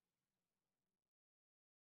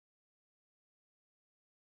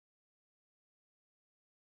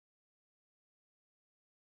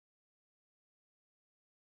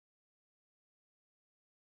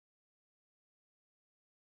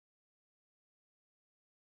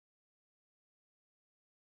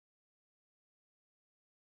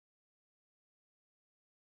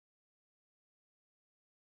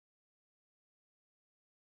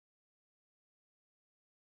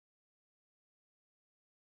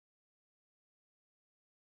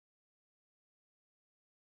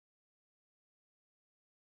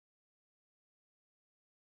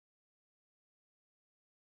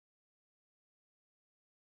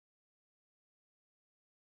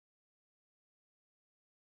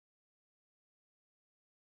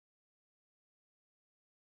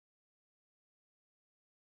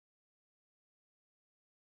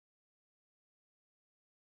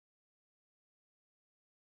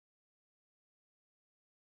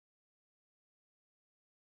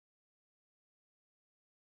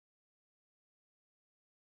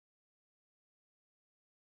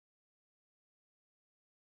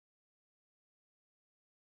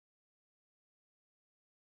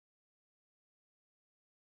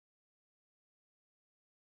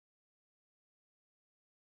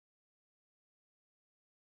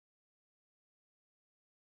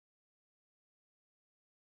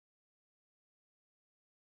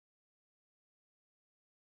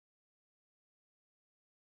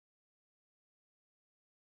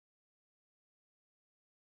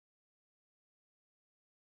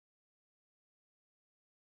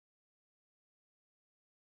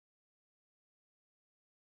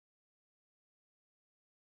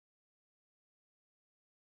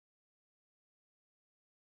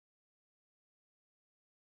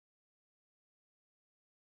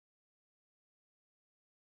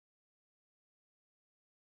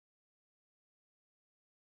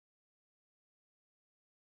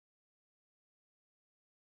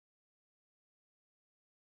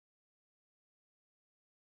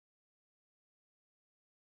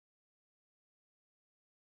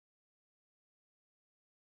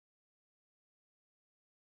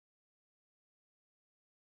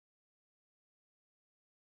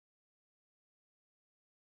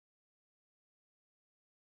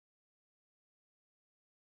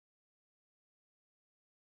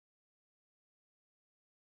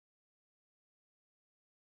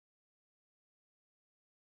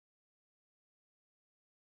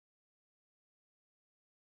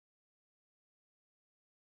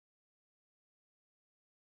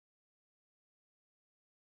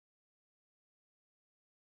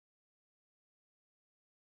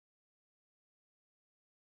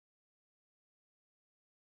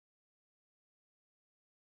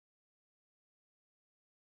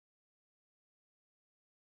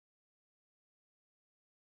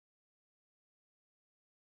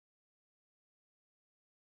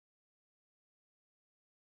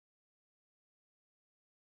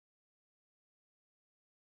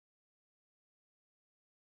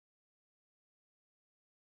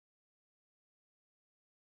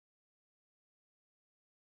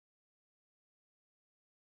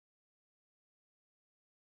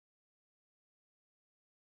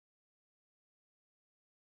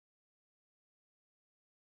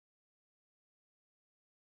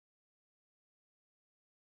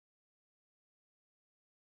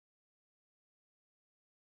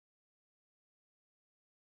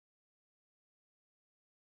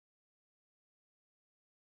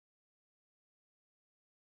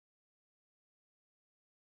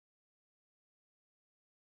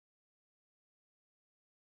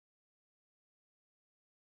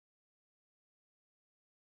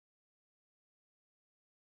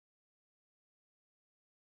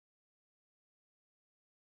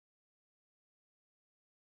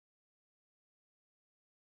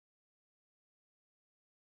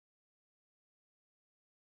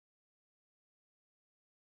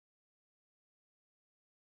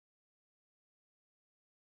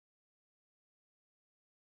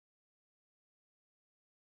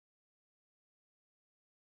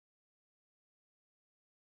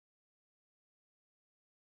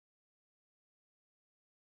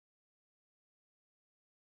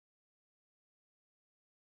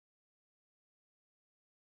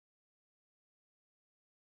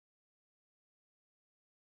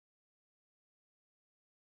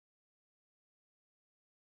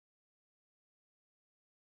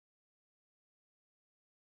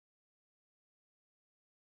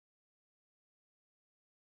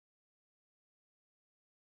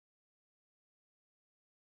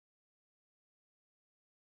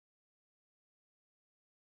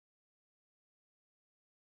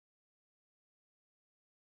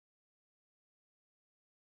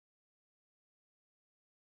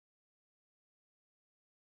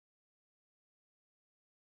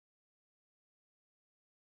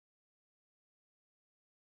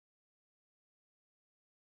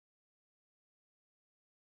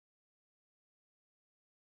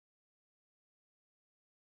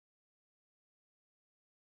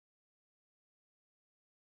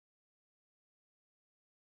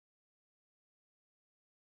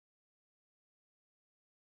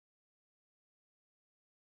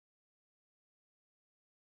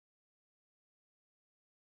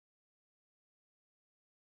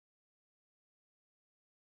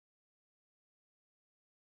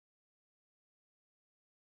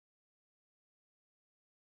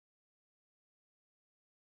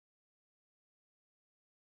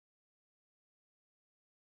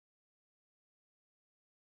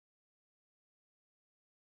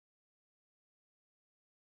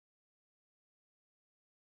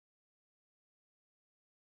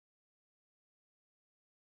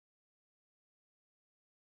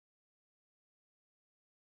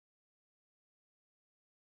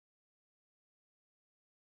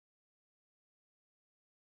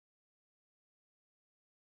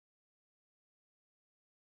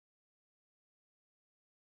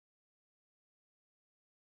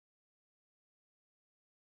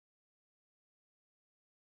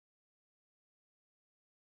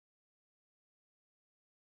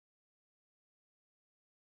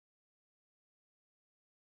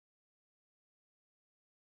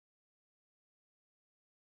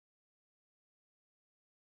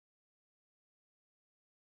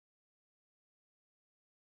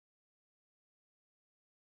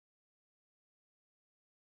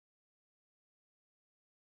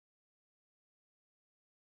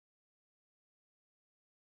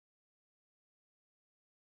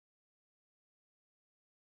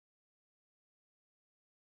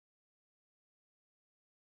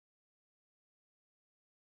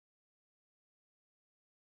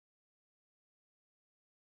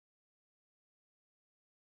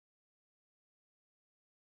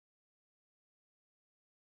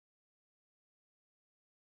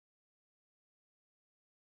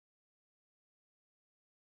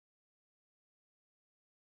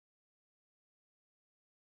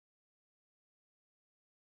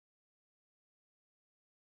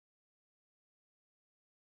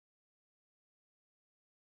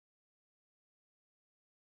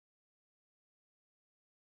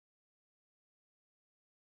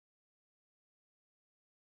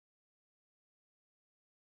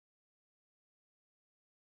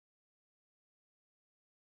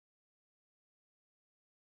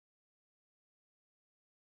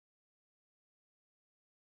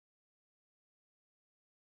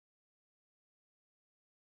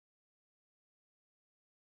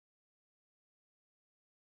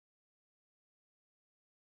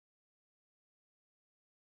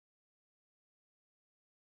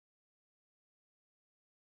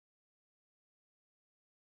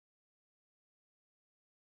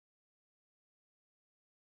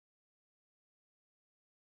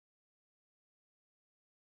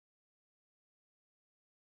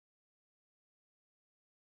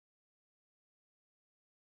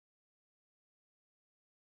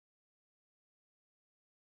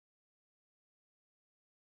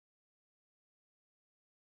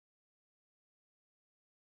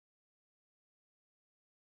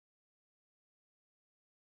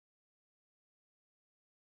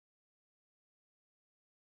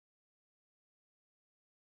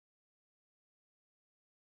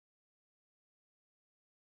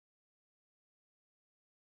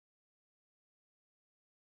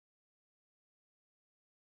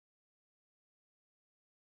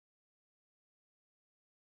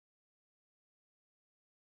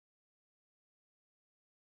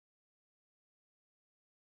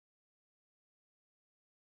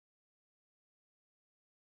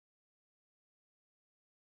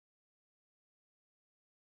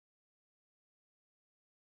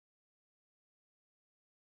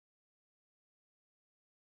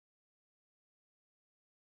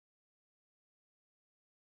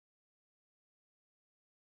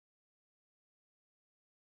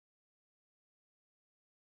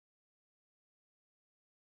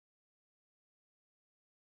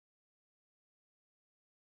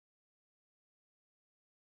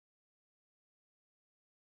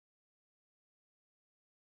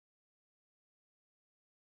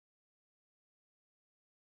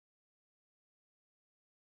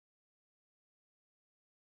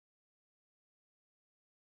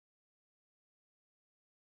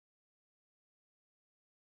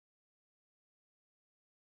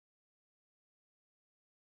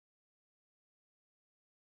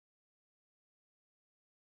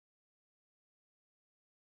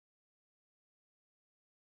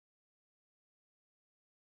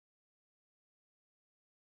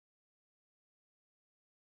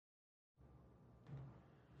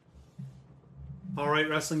 All right,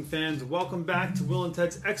 wrestling fans, welcome back to Will and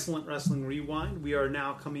Ted's Excellent Wrestling Rewind. We are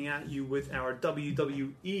now coming at you with our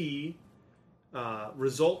WWE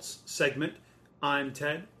results segment. I'm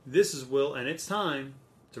Ted, this is Will, and it's time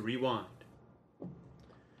to rewind.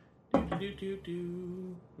 I'm going to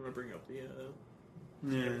bring up the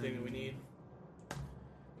everything that we need.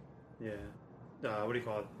 Yeah. What do you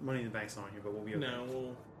call it? Money in the Bank's not on here, but we'll be okay. No,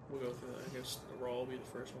 we'll go through that. I guess the Raw will be the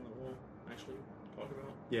first one that we'll actually talk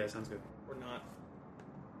about. Yeah, sounds good. Or not.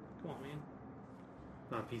 Come on, man.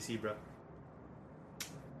 Not PC, bro.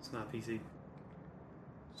 It's not PC.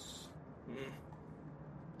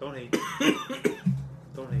 Don't hate.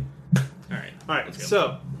 Don't hate. All right.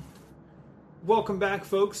 So, welcome back,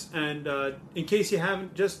 folks. And in case you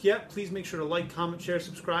haven't just yet, please make sure to like, comment, share,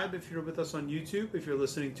 subscribe if you're with us on YouTube, if you're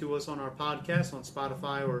listening to us on our podcast, on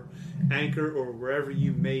Spotify or Anchor or wherever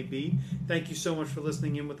you may be. Thank you so much for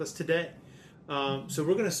listening in with us today. So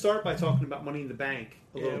we're going to start by talking about Money in the Bank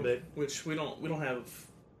a little bit, which we don't have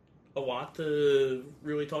a lot to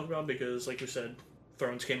really talk about because, like we said,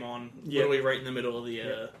 Thrones came on literally right in the middle of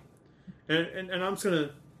the. And I'm just going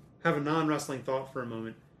to have a non-wrestling thought for a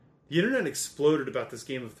moment. The internet exploded about this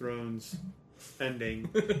Game of Thrones ending,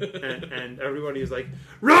 and everybody is like,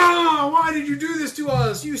 "Raw! Why did you do this to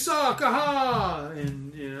us? You suck! Aha!"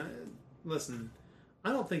 And listen,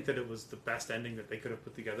 I don't think that it was the best ending that they could have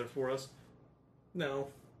put together for us. No.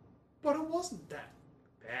 But it wasn't that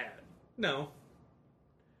bad. No.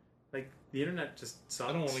 Like, the internet just sucks.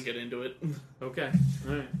 I don't want to get into it. Okay.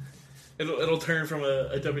 All right. It'll turn from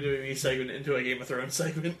a WWE segment into a Game of Thrones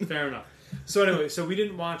segment. Fair enough. So anyway, we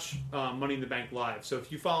didn't watch Money in the Bank live. So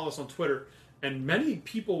if you follow us on Twitter, and many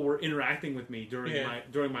people were interacting with me during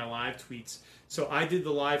my live tweets. So I did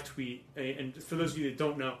the live tweet, and for those of you that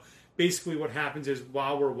don't know, basically what happens is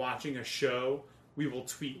while we're watching a show, we will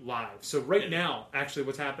tweet live. So right now, actually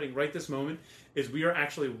what's happening right this moment is we are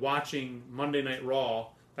actually watching Monday Night Raw.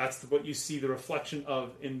 That's what you see the reflection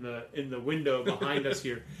of in the window behind us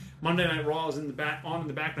here. Monday Night Raw is in the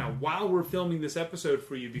background while we're filming this episode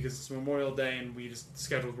for you because it's Memorial Day and we just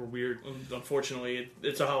schedules were weird. Unfortunately,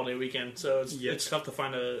 it's a holiday weekend, so it's tough to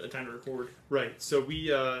find a time to record. Right. So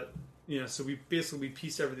we we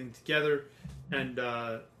piece everything together, and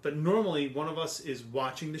but normally one of us is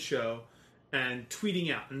watching the show and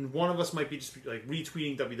tweeting out, and one of us might be just like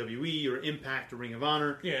retweeting WWE or Impact or Ring of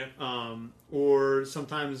Honor. Yeah. Or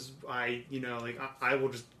sometimes I will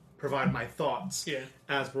just provide my thoughts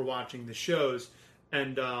as we're watching the shows.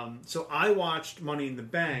 And so I watched Money in the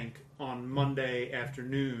Bank on Monday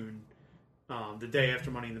afternoon, the day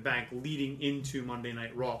after Money in the Bank, leading into Monday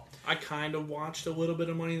Night Raw. I kind of watched a little bit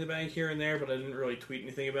of Money in the Bank here and there, but I didn't really tweet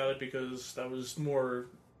anything about it because that was more...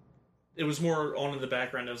 It was more on in the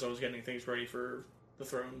background as I was getting things ready for the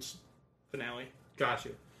Thrones finale. Gotcha.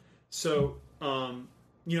 So, and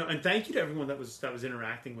thank you to everyone that was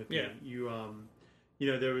interacting with me.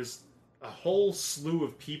 Yeah. There was a whole slew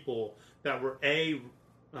of people that were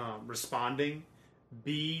responding,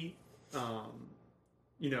 B,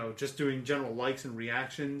 just doing general likes and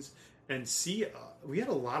reactions, and C, we had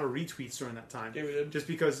a lot of retweets during that time. Yeah, we did. Just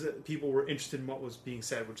because people were interested in what was being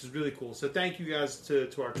said, which is really cool. So thank you guys to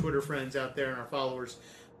our Twitter friends out there and our followers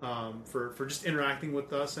for just interacting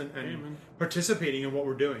with us and participating in what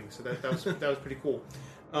we're doing. So that was pretty cool.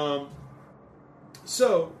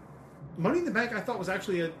 So Money in the Bank I thought was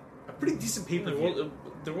actually a pretty decent pay-per-view.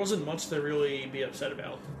 There wasn't much to really be upset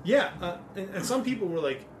about. Yeah, and some people were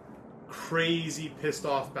like crazy pissed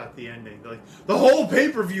off about the ending. They're like, the whole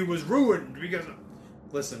pay-per-view was ruined because...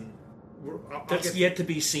 Listen, that's yet to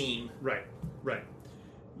be seen. Right.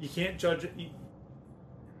 You can't judge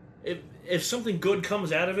it. If something good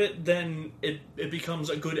comes out of it, then it becomes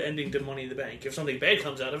a good ending to Money in the Bank. If something bad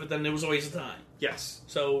comes out of it, then it was a waste of time. Yes.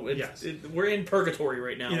 So we're in purgatory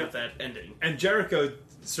right now with that ending. And Jericho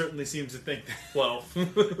certainly seems to think that. Well,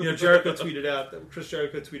 Chris Jericho tweeted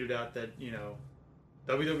out that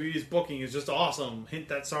WWE's booking is just awesome. Hint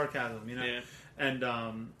that sarcasm, Yeah. And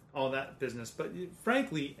all that business. But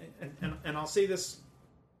frankly, and I'll say this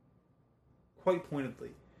quite pointedly,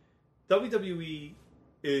 WWE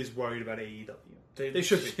is worried about AEW. They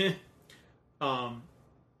should be.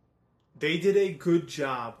 They did a good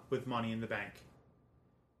job with Money in the Bank.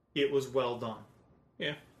 It was well done.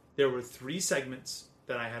 Yeah. There were 3 segments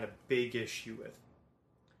that I had a big issue with.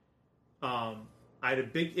 I had a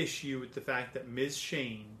big issue with the fact that Ms.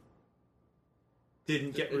 Shane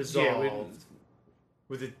didn't get resolved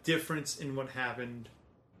with a difference in what happened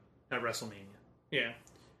at WrestleMania. Yeah.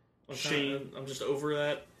 I'm just over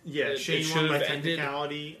that. Yeah, Shane won by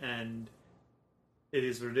technicality, and it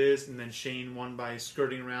is what it is. And then Shane won by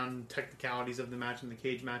skirting around technicalities of the match in the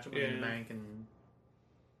cage match at Money in the Bank, and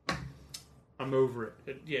I'm over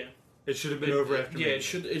it. It should have been over after Mania. It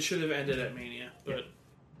should have ended at Mania. But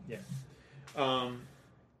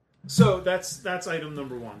so that's item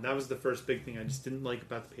number one. That was the first big thing I just didn't like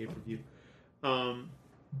about the pay-per-view.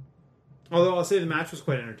 Although I'll say the match was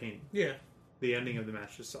quite entertaining. Yeah. The ending of the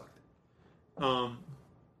match just sucked. And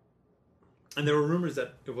there were rumors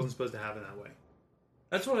that it wasn't supposed to happen that way.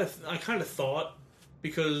 That's what I kind of thought,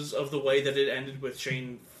 because of the way that it ended with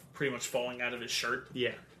Shane pretty much falling out of his shirt.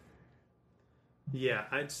 Yeah. Yeah,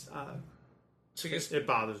 so I guess it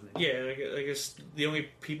bothers me. Yeah, I guess the only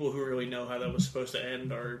people who really know how that was supposed to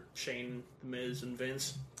end are Shane, The Miz, and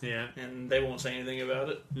Vince. Yeah. And they won't say anything about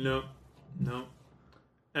it. No.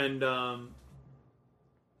 And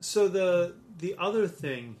so the other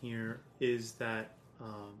thing here is that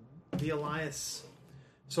the Elias.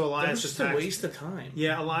 So Elias that was just a waste of time.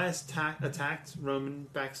 Yeah, Elias attacked Roman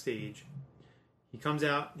backstage. He comes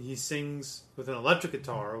out, he sings with an electric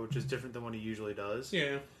guitar, which is different than what he usually does.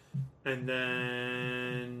 Yeah. And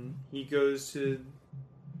then he goes to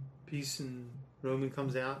peace, and Roman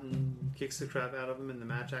comes out and kicks the crap out of him, and the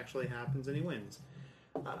match actually happens, and he wins.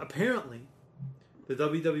 Apparently, the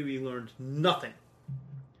WWE learned nothing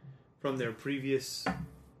from their previous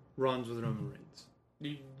runs with Roman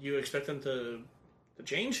Reigns. You expect them to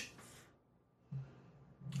change?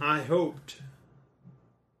 I hoped,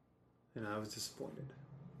 and I was disappointed.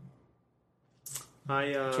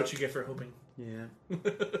 That's what you get for hoping. Yeah.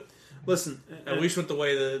 Listen, at least with the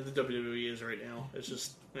way the WWE is right now, it's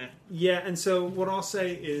just Yeah, and so what I'll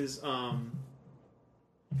say is, I'll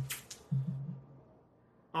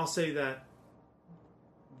say that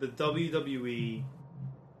the WWE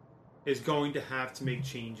is going to have to make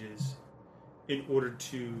changes in order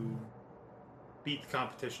to beat the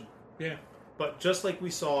competition. Yeah. But just like we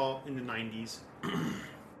saw in the 90s,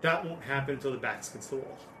 that won't happen until the back's against the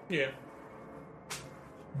wall. Yeah.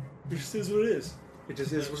 It just is what it is. It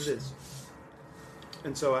just is what it is.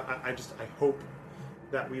 And so I hope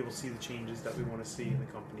that we will see the changes that we want to see in the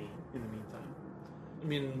company in the meantime. I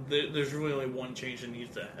mean, there's really only one change that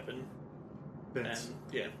needs to happen. Vince. And,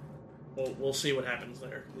 yeah. We'll see what happens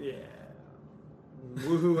there. Yeah.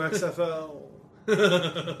 Woohoo XFL.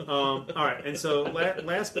 All right, and so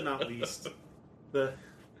last but not least, you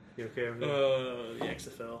okay over there? The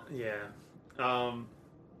XFL. Yeah.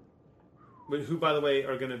 Who, by the way,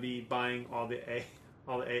 are going to be buying all the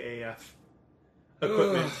AAF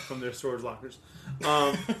equipment from their storage lockers.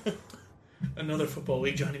 Another football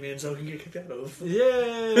league Johnny Manziel can get kicked out of.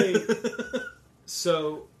 Yay!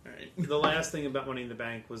 So, right. The last thing about Money in the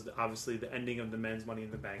Bank was obviously the ending of the men's Money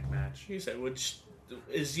in the Bank match. You said, which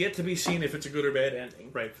is yet to be seen if it's a good or bad ending.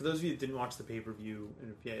 Right. For those of you that didn't watch the pay-per-view,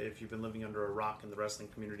 and if you've been living under a rock in the wrestling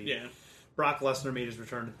community, yeah. Brock Lesnar made his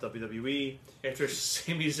return to WWE after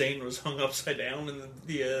Sami Zayn was hung upside down in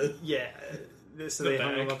so they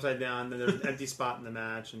hung him upside down, and there was an empty spot in the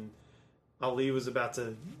match, and Ali was about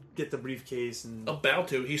to get the briefcase, and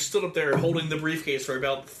he stood up there holding the briefcase for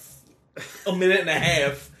about a minute and a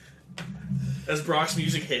half as Brock's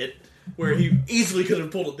music hit, where he easily could have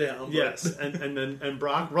pulled it down. Yes, and then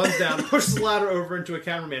Brock runs down, pushes the ladder over into a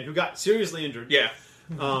cameraman who got seriously injured. Yeah,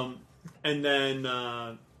 and then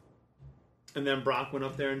Brock went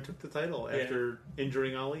up there and took the title after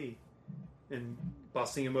injuring Ali and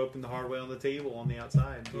busting him open the hard way on the table on the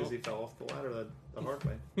outside because he fell off the ladder the hard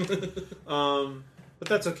way. But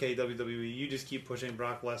that's okay, WWE. You just keep pushing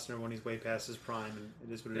Brock Lesnar when he's way past his prime, and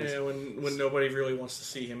it is what it is. Yeah, when nobody really wants to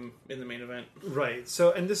see him in the main event. Right.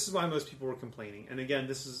 So, and this is why most people were complaining. And again,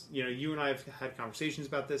 this is, you and I have had conversations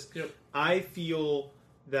about this. Yep. I feel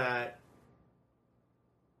that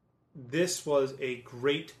this was a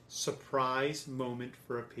great surprise moment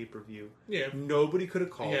for a pay-per-view. Yeah. Nobody could have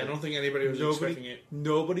called it. Yeah, I don't think anybody was expecting it.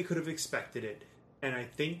 Nobody could have expected it. And I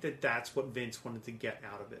think that that's what Vince wanted to get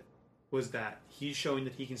out of it. Was that he's showing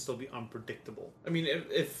that he can still be unpredictable. I mean,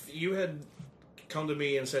 if you had come to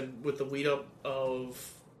me and said with the lead up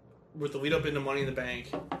into Money in the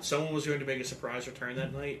Bank, someone was going to make a surprise return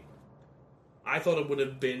that night, I thought it would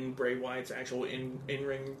have been Bray Wyatt's actual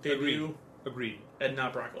in-ring debut. Agreed. And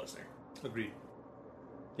not Brock Lesnar. Agreed.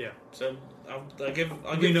 Yeah. So I'll give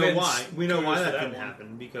we know Vince why. We know why that didn't one.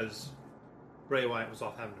 happen because Bray Wyatt was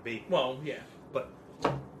off having a baby. Well, yeah, but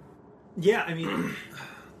yeah, I mean.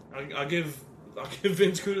 I'll give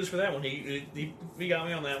Vince kudos for that one. He got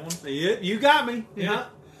me on that one. Yeah, you got me. Yeah.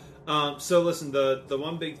 So listen, the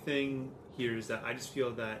one big thing here is that I just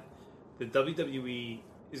feel that the WWE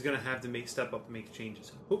is going to have to step up and make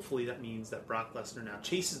changes. Hopefully, that means that Brock Lesnar now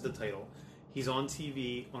chases the title. He's on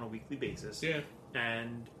TV on a weekly basis. Yeah.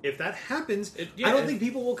 And if that happens, I don't think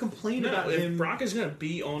people will complain about him. If Brock is going to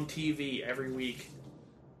be on TV every week,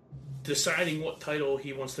 deciding what title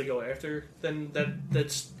he wants to go after, then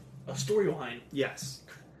that's a storyline. Yes.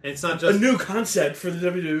 And it's not just a new concept for the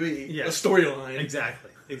WWE. Yes. A storyline. Exactly.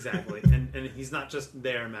 and he's not just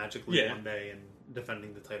there magically one day and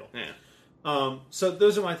defending the title. Yeah. So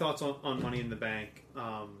those are my thoughts on Money in the Bank.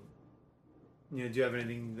 Do you have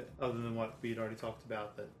anything other than what we had already talked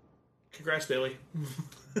about? That congrats, Bailey.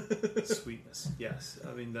 Sweetness. Yes.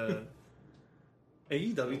 I mean, the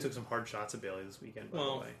AEW took some hard shots at Bailey this weekend, by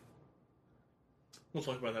the way. We'll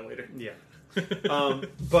talk about that later. Yeah.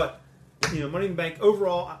 But, Money in the Bank,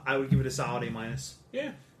 overall, I would give it a solid A-.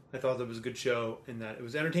 Yeah. I thought that was a good show and that it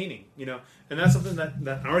was entertaining, and that's something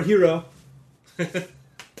that our hero,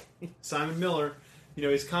 Simon Miller,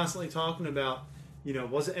 he's constantly talking about,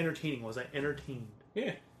 was it entertaining? Was I entertained?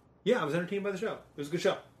 Yeah. Yeah, I was entertained by the show. It was a good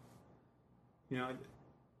show. It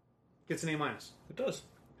gets an A-. It does.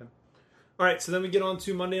 Okay. All right, so then we get on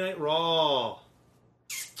to Monday Night Raw.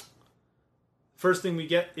 First thing we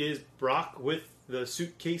get is Brock with the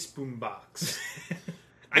suitcase boombox.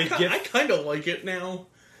 I kind of like it now.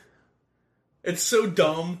 It's so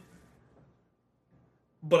dumb,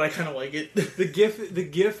 but I kind of like it. The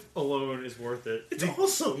GIF alone is worth it. It's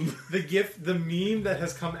awesome. The meme that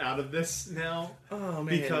has come out of this now. Oh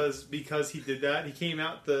man! Because he did that, he came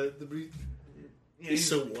out he's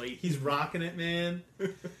so white. He's rocking it, man.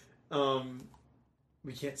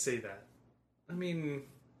 We can't say that. I mean,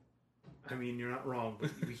 you're not wrong,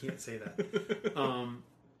 but we can't say that.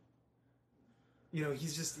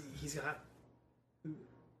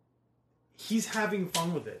 He's having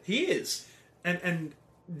fun with it. He is, and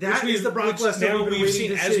that is the Brock Lesnar we've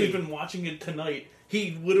seen as we've been watching it tonight.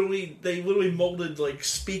 They literally molded like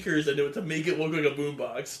speakers into it to make it look like a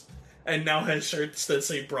boombox, and now has shirts that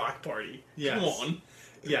say Brock Party. Yes. Come on.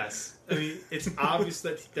 Yes, it's obvious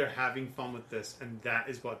that they're having fun with this, and that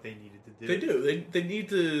is what they needed to do. They do. They need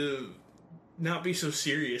to not be so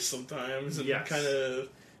serious sometimes, and kind of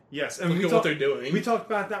and look at what they're doing. We talked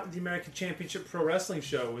about that with the American Championship Pro Wrestling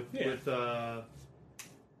show with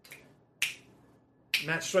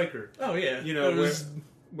Matt Striker. Oh yeah,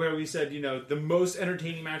 where we said the most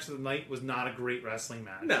entertaining match of the night was not a great wrestling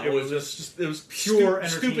match. No, it was pure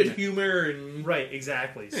stupid humor and right,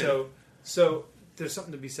 exactly. Yeah. So there's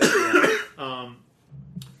something to be said for that.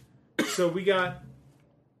 So we got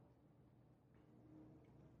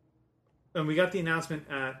the announcement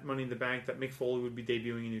at Money in the Bank that Mick Foley would be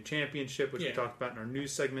debuting a new championship, which we talked about in our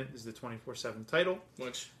news segment, is the 24/7 title.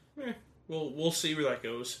 Which, we'll see where that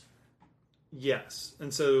goes. Yes.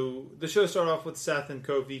 And so the show started off with Seth and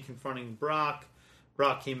Kofi confronting Brock.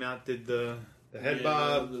 Brock came out, did the head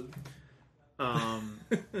bob.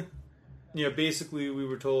 Basically we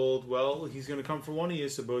were told, well, he's going to come for one of you,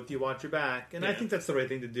 so both of you watch your back. And I think that's the right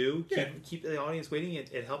thing to do. Keep the audience waiting.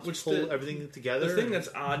 It helps pull everything together. The thing that's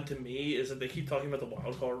odd to me is that they keep talking about the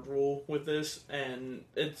wild card rule with this, and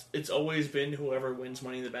it's always been whoever wins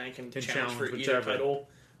Money in the Bank can challenge for either title.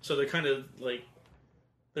 So they're kind of like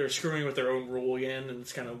they're screwing with their own rule again, and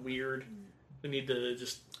it's kind of weird. They need to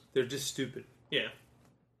they're just stupid. Yeah.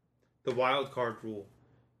 The wild card rule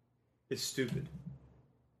is stupid.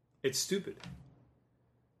 It's stupid.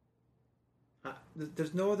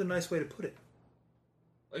 There's no other nice way to put it.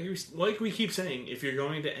 Like we keep saying, if you're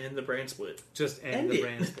going to end the brand split, just end the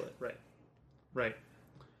brand split. Right.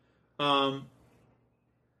 Paul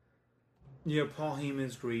Heyman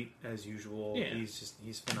is great as usual. Yeah.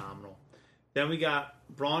 He's phenomenal. Then we got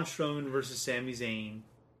Braun Strowman versus Sami Zayn,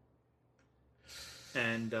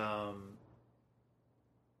 and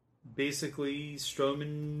basically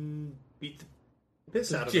Strowman beat the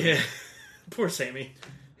piss out of him. Yeah, poor Sammy.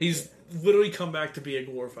 He's literally come back to be a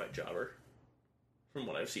glorified jobber, from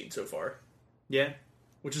what I've seen so far. Yeah,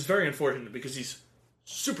 which is very unfortunate because he's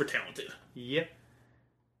super talented. Yep.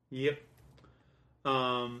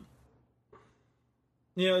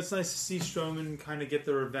 It's nice to see Strowman kind of get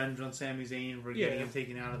the revenge on Sami Zayn for getting him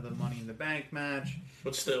taken out of the Money in the Bank match.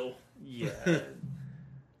 But still, yeah.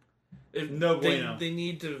 They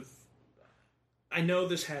need to. I know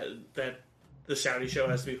that the Saudi show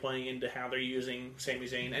has to be playing into how they're using Sami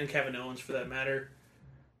Zayn and Kevin Owens for that matter.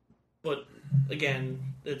 But again,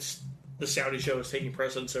 it's the Saudi show is taking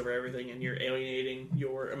precedence over everything, and you're alienating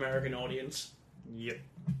your American audience. Yep.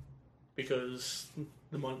 Because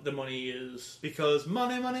the money is because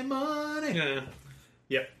money.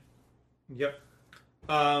 Yeah. Yep.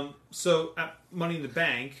 So at Money in the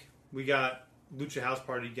Bank, we got Lucha House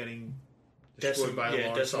Party getting decimated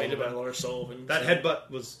by Lars Sullivan. That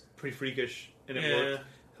headbutt was pretty freakish, and it worked.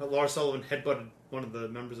 Lars Sullivan headbutted one of the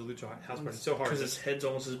members of Lucha House Party so hard because his head's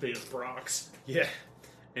almost as big as Brock's. Yeah,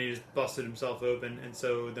 and he just busted himself open. And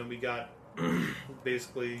so then we got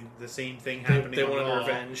basically the same thing happening. They wanted Raw.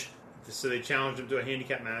 revenge. So they challenged him to a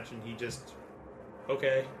handicap match, and he just...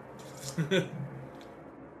 Okay.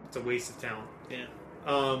 It's a waste of talent. Yeah.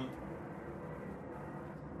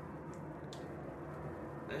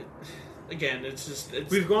 Again, it's just...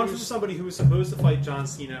 We've gone from somebody who was supposed to fight John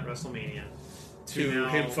Cena at WrestleMania to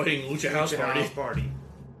him fighting Lucha House Party.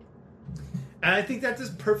 And I think that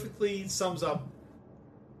just perfectly sums up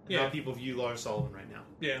how people view Lars Sullivan right now.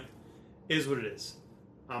 Yeah. It is what it is.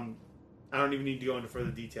 I don't even need to go into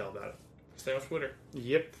further detail about it. Stay off Twitter.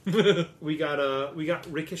 Yep. we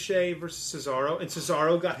got Ricochet versus Cesaro, and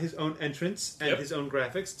Cesaro got his own entrance and his own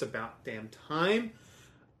graphics. It's about damn time.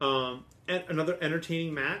 And another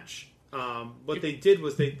entertaining match. What they did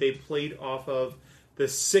was they played off of the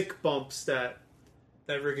sick bumps that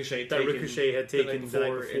Ricochet had taken the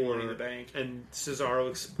night before in Money in the Bank, and Cesaro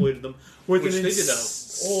exploited them. Which they did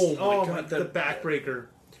oh my god, the backbreaker!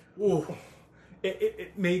 Ooh.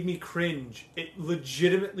 It made me cringe. It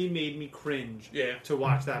legitimately made me cringe. Yeah. To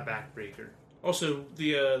watch that backbreaker. Also,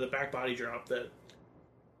 the back body drop that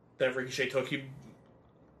Ricochet took, he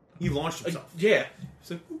launched himself. Yeah. It's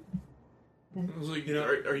like, I was like,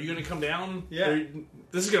 are you going to come down? Yeah.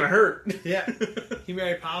 This is going to hurt. Yeah. He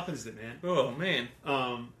Mary Poppins it, man. Oh, man.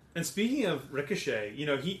 And speaking of Ricochet,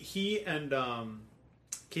 he and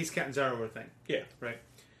Case Catanzaro were a thing. Yeah. Right.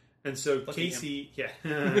 And so lucky Casey,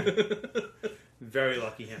 very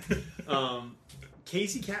lucky him.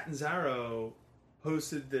 Casey Catanzaro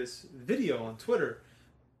posted this video on Twitter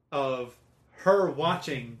of her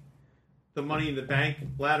watching the Money in the Bank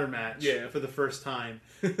ladder match for the first time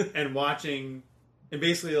and watching and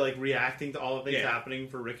basically like reacting to all the things happening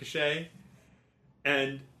for Ricochet,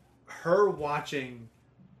 and her watching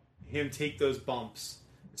him take those bumps,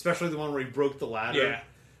 especially the one where he broke the ladder. Yeah.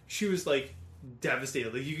 She was like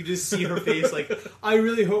devastated. Like you could just see her face like, I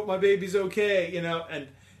really hope my baby's okay, and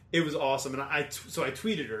it was awesome. And so I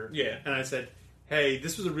tweeted her. Yeah. And I said, hey,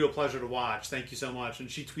 this was a real pleasure to watch. Thank you so much. And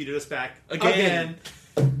she tweeted us back again.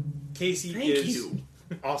 Casey is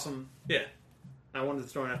awesome. Yeah. I wanted to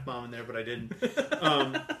throw an F-bomb in there, but I didn't.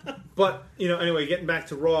 But, anyway, getting back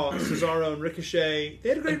to Raw, Cesaro and Ricochet, they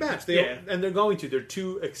had a great match. And they're going to. They're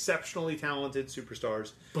two exceptionally talented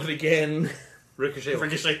superstars. But again,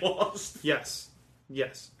 Ricochet lost. Yes.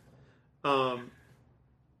 Now,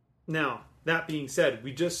 that being said,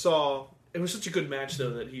 we just saw... It was such a good match,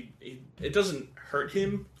 though, that it doesn't hurt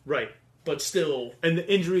him. Right. But still... And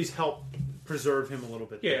the injuries help preserve him a little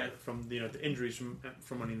bit there from the injuries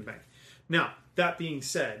from Money in the Bank. Now, that being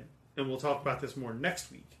said, and we'll talk about this more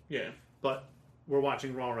next week. Yeah. But we're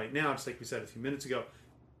watching Raw right now, just like we said a few minutes ago,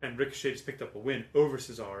 and Ricochet just picked up a win over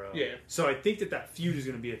Cesaro. Yeah. So I think that feud is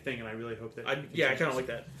going to be a thing, and I really hope that... I kind of like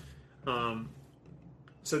that.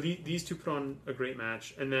 So these two put on a great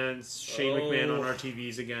match, and then Shane McMahon on our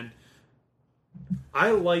TVs again.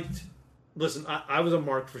 I liked... Listen, I was a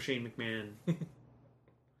mark for Shane McMahon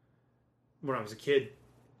when I was a kid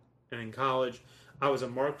and in college. I was a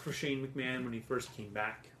mark for Shane McMahon when he first came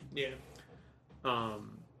back. Yeah.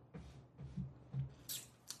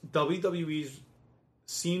 WWE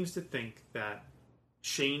seems to think that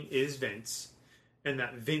Shane is Vince, and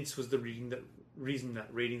that Vince was the reason that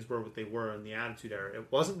ratings were what they were in the Attitude Era.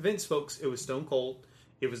 It wasn't Vince, folks. It was Stone Cold.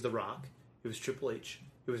 It was The Rock. It was Triple H.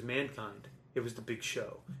 It was Mankind. It was The Big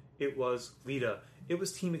Show. It was Lita. It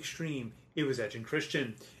was Team Extreme. It was Edge and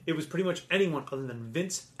Christian. It was pretty much anyone other than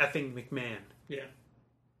Vince effing McMahon. Yeah.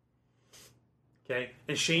 Okay?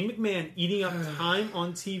 And Shane McMahon eating up time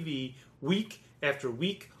on TV week after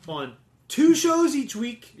week on 2 shows each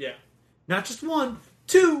week. Yeah. Not just 1,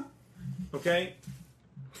 2. Okay?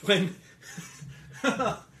 When's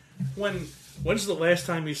the last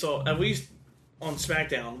time you saw, at least on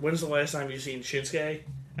SmackDown, when's the last time you've seen Shinsuke?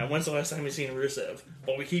 And when's the last time you've seen Rusev?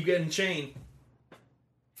 Well, we keep getting Shane.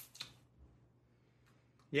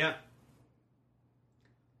 Yeah.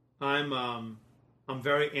 I'm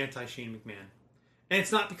very anti Shane McMahon. And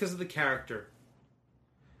it's not because of the character.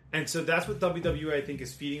 And so that's what WWE, I think,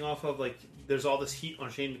 is feeding off of. Like, there's all this heat on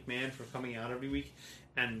Shane McMahon for coming out every week.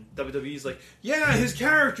 And WWE's like, yeah, his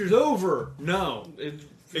character's over. No.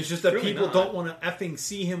 It's just that really people not. don't want to effing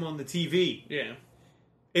see him on the TV. Yeah.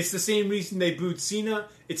 It's the same reason they booed Cena.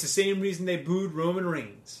 It's the same reason they booed Roman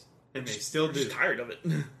Reigns. And they still do. I'm just tired of it.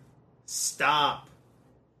 Stop.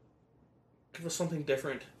 Give us something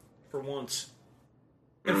different for once.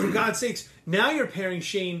 And for God's sakes, now you're pairing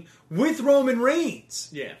Shane with Roman Reigns.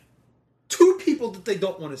 Yeah. 2 people that they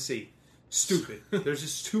don't want to see. Stupid. There's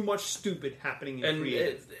just too much stupid happening in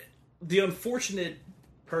creative. The unfortunate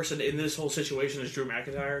person in this whole situation is Drew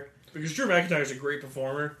McIntyre. Because Drew McIntyre is a great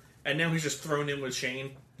performer, and now he's just thrown in with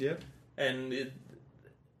Shane. Yep. and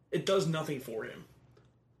it does nothing for him.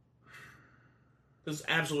 It does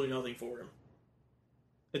absolutely nothing for him.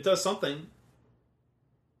 It does something.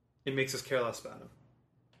 It makes us care less about him.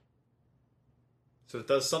 So it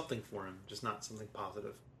does something for him, just not something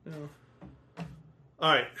positive. Yeah.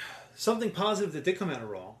 All right, something positive that did come out of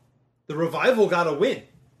Raw. The Revival got a win.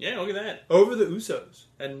 Yeah, look at that. Over the Usos.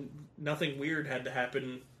 And nothing weird had to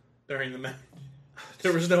happen during the match.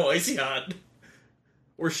 There was no icy hot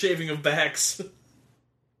or shaving of backs.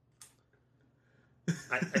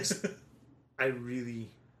 I really,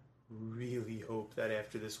 really hope that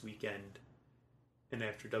after this weekend and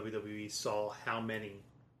after WWE saw how many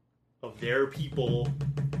of their people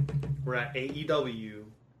were at AEW,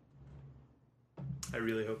 I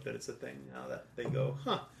really hope that it's a thing now that they go,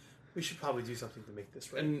 we should probably do something to make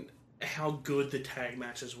this right. And how good the tag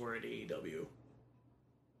matches were at AEW.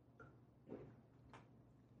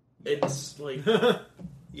 It's like...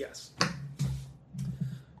 Yes.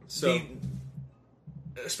 So...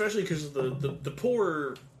 especially because the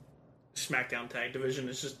poor SmackDown tag division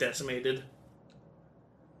is just decimated.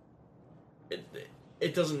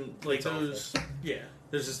 It doesn't like it's those. Awful. Yeah,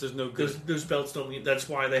 there's no good. Those belts don't mean. That's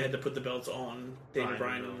why they had to put the belts on Daniel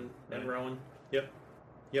Bryan and Rowan. Yep.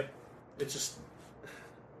 It's just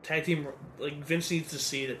tag team. Like Vince needs to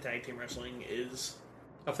see that tag team wrestling is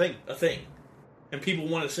a thing, and people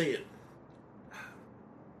want to see it.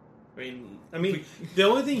 I mean, the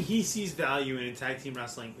only thing he sees value in tag team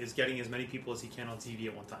wrestling is getting as many people as he can on TV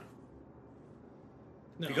at one time.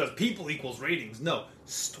 No. Because people equals ratings. No,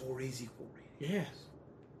 stories equal ratings. Yes.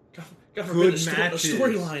 God good forbid matches. A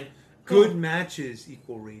storyline. Good matches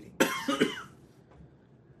equal ratings.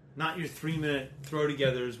 Not your 3-minute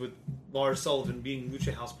throw-togethers with Lars Sullivan being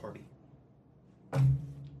Lucha House Party.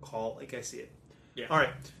 Call like I see it. Yeah. All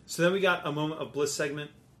right. So then we got a moment of bliss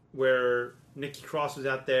segment where Nikki Cross was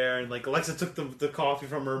out there, and like Alexa took the coffee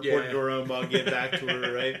from her, poured it into her own mug, gave it back to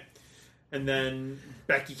her, right? And then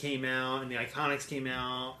Becky came out, and the Iconics came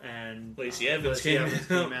out, and Lacey Evans came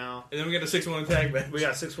out. And then we got a 6-woman tag match. We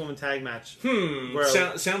got a 6-woman tag match.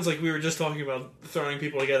 Sounds like we were just talking about throwing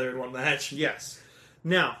people together in one match. Yes.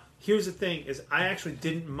 Now, here's the thing: is I actually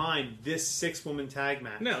didn't mind this 6-woman tag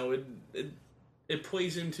match. No, it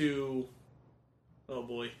plays into. Oh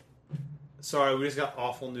boy. Sorry, we just got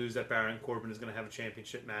awful news that Baron Corbin is going to have a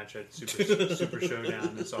championship match at Super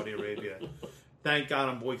Showdown in Saudi Arabia. Thank God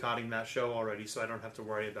I'm boycotting that show already, so I don't have to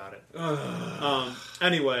worry about it.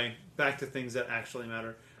 Anyway, back to things that actually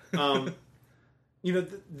matter.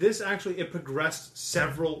 This actually, it progressed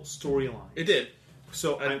several storylines. It did.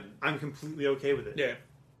 So I'm completely okay with it.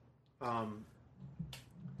 Yeah.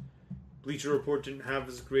 Bleacher Report didn't have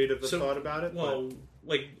as great of a thought about it. Well,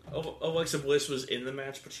 like Alexa Bliss was in the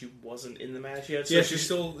match, but she wasn't in the match yet. So yeah,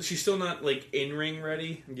 she's still not like in ring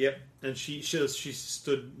ready. Yep, and she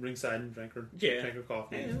stood ringside and drank her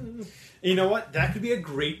coffee. Yeah. And you know what? That could be a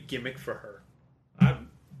great gimmick for her.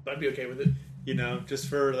 I'd be okay with it. Just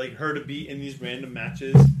for like her to be in these random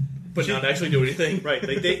matches, but not actually do anything. Right?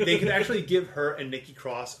 Like they could actually give her and Nikki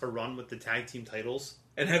Cross a run with the tag team titles.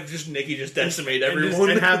 And have just Nikki just decimate everyone.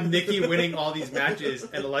 And have Nikki winning all these matches,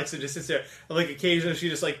 and Alexa just sits there. And like occasionally she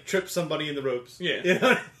just like trips somebody in the ropes. Yeah. You know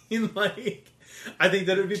what I mean? Like, I think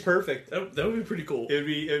that would be perfect. That would be pretty cool. It'd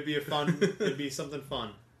be a fun. It'd be something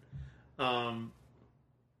fun. I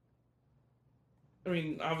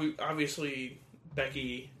mean, obviously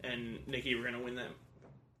Becky and Nikki were going to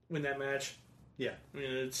win that match. Yeah. I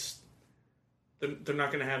mean, they're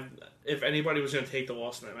not going to have. If anybody was going to take the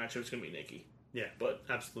loss in that match, it was going to be Nikki. Yeah, but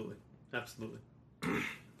absolutely.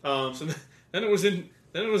 So then it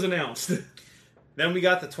was announced. Then we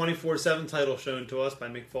got the 24/7 title shown to us by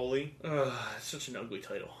Mick Foley. It's such an ugly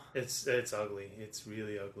title. It's ugly. It's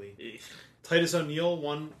really ugly. Titus O'Neil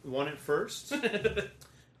won it first, and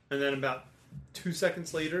then about 2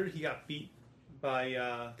 seconds later, he got beat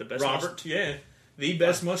by the best Robert. The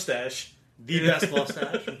best mustache. The best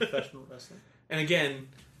mustache in professional wrestling. And again,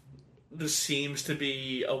 this seems to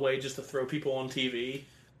be a way just to throw people on TV,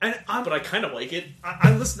 but I kind of like it.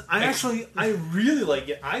 I listen. I really like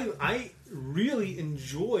it. I really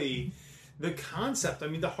enjoy the concept. I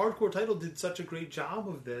mean, the hardcore title did such a great job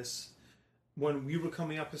of this when we were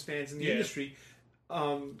coming up as fans in the industry.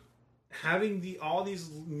 Having all these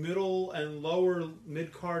middle and lower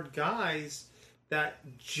mid card guys that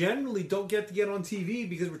generally don't get on TV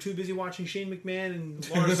because we're too busy watching Shane McMahon and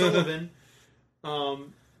Lars Sullivan.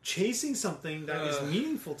 Chasing something that is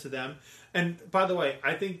meaningful to them. And by the way,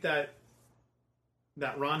 I think that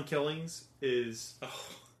Ron Killings is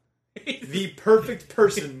the perfect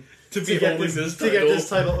person to get this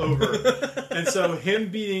title over. And so him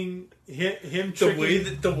beating him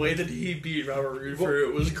the way that he beat Robert Roode for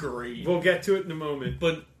it was great. We'll get to it in a moment.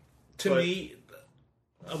 But to me,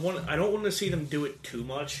 I don't want to see them do it too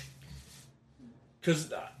much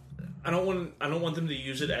because I don't want them to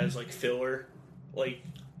use it as like filler, like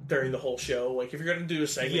during the whole show. Like if you're gonna do a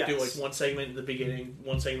segment, do like one segment in the beginning,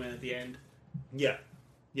 one segment at the end. Yeah.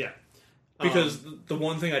 Because the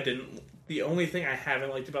only thing I haven't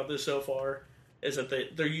liked about this so far is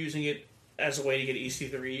that they're using it as a way to get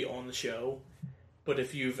EC3 on the show. But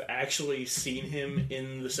if you've actually seen him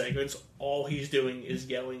in the segments, all he's doing is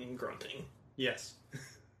yelling and grunting. Yes.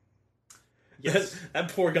 That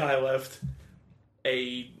poor guy left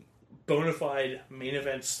a bona fide main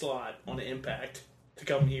event slot on Impact to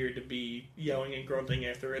come here to be yelling and grunting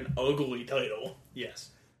after an ugly title. Yes.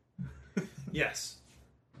 Yes.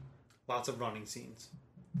 Lots of running scenes.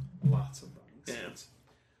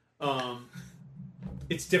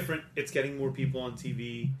 It's different. It's getting more people on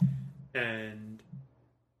TV, and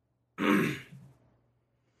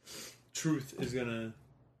truth is gonna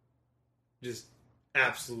just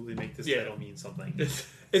absolutely make this title mean something.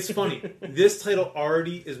 It's funny. This title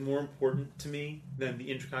already is more important to me than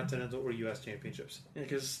the Intercontinental or U.S. Championships. Yeah,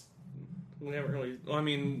 because we haven't really... Well, I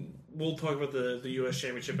mean, we'll talk about the U.S.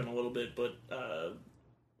 Championship in a little bit, but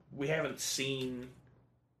we haven't seen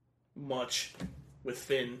much with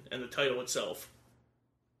Finn and the title itself.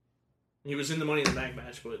 He was in the Money in the Bank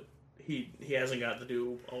match, but he hasn't got to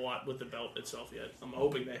do a lot with the belt itself yet. I'm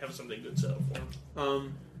hoping they have something good set up for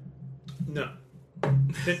him. No.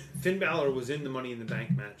 Finn Balor was in the Money in the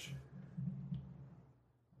Bank match,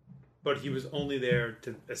 but he was only there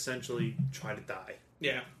to essentially try to die.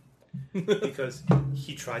 Yeah. Because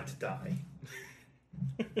he tried to die.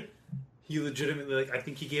 He legitimately, I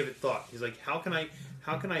think he gave it thought. He's like, how can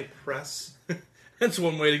I press... That's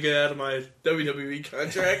one way to get out of my WWE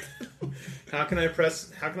contract. How can I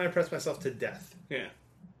press myself to death? Yeah.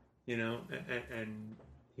 You know, and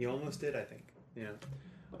he almost did, I think. Yeah.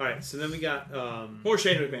 All right, so then we got more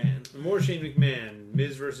Shane McMahon. More Shane McMahon.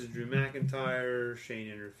 Miz versus Drew McIntyre. Shane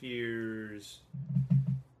interferes.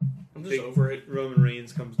 I'm just over it. Roman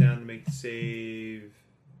Reigns comes down to make the save.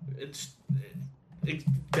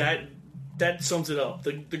 That sums it up.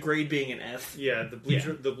 The grade being an F. Yeah, the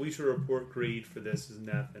Bleacher Report grade for this is an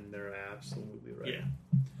F, and they're absolutely right.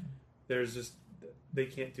 Yeah. They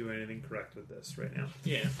can't do anything correct with this right now.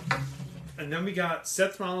 Yeah. And then we got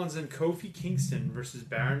Seth Rollins and Kofi Kingston versus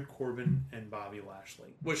Baron Corbin and Bobby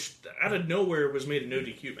Lashley. Which, out of nowhere, was made a no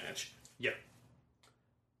DQ match. Yeah.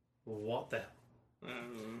 What the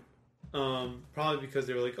hell? Probably because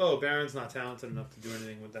they were like, oh, Baron's not talented enough to do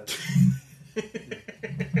anything with that.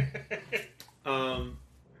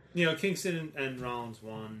 Kingston and Rollins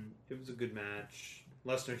won. It was a good match.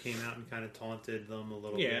 Lesnar came out and kind of taunted them a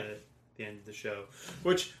little bit at the end of the show.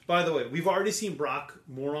 Which, by the way, we've already seen Brock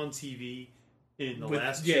more on TV in the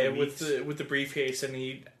last 2 weeks. with the briefcase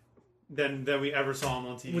and than we ever saw him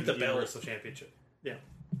on TV with the belt. Universal Championship. Yeah.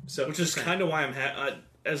 So, which is kind of why I'm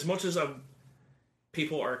as much as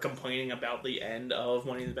people are complaining about the end of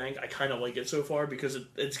Money in the Bank, I kind of like it so far because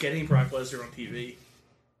it's getting Brock Lesnar on TV,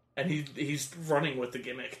 and he's running with the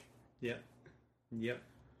gimmick. Yeah. Yep.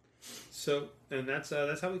 So, and that's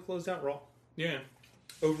how we closed out Raw. Yeah.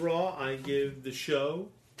 Overall, I give the show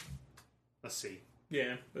a C.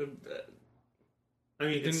 Yeah. I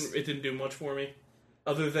mean, it didn't do much for me,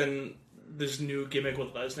 other than this new gimmick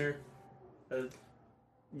with Lesnar.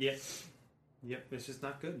 Yep. It's just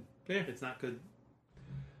not good. Yeah, it's not good.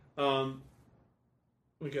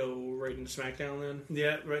 We go right into SmackDown then.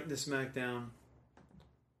 Yeah, right into SmackDown.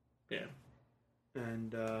 Yeah,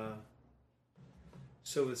 and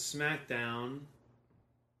so with SmackDown,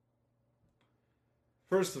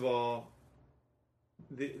 first of all,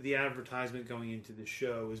 the advertisement going into the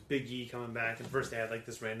show was Big E coming back, and first they had like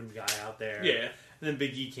this random guy out there. Yeah, and then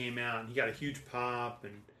Big E came out, and he got a huge pop,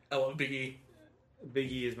 and I love Big E.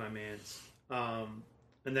 Big E is my man's.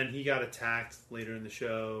 And then he got attacked later in the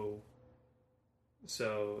show.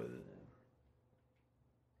 So,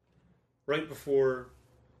 right before...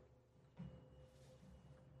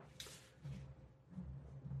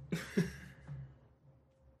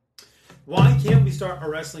 Why can't we start a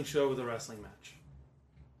wrestling show with a wrestling match?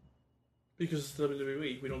 Because it's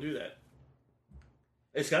WWE. We don't do that.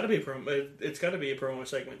 It's got to be a promo. It's got to be a promo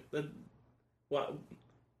segment. Wow,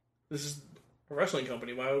 this is a wrestling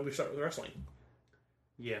company. Why would we start with wrestling?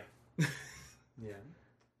 Yeah. Yeah.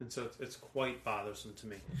 And so it's quite bothersome to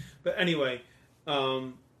me. But anyway,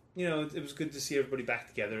 it was good to see everybody back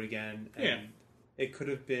together again. And it could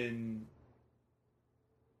have been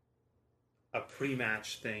a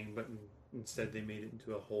pre-match thing, but instead they made it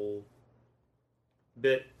into a whole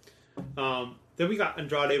bit. Then we got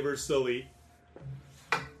Andrade versus Sully.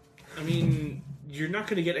 I mean, you're not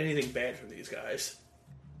going to get anything bad from these guys.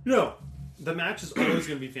 No. The match is always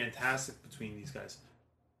going to be fantastic between these guys.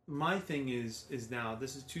 My thing is now,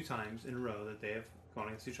 this is 2 times in a row that they have gone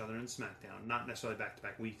against each other in SmackDown. Not necessarily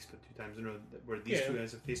back-to-back weeks, but 2 times in a row where these 2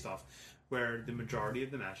 guys have faced off, where the majority of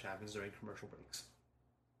the match happens during commercial breaks.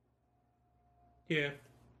 Yeah.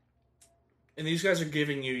 And these guys are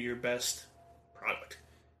giving you your best product.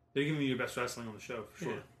 They're giving you your best wrestling on the show, for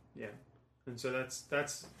sure. Yeah. And so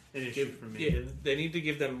that's an issue for me. Yeah, they need to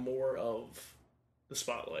give them more of the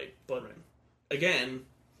spotlight. But, again,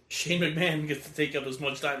 Shane McMahon gets to take up as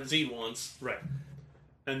much time as he wants. Right.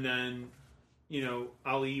 And then,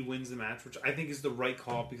 Ali wins the match, which I think is the right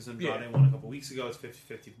call because Andrade won a couple weeks ago. It's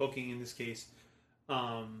 50-50 booking in this case.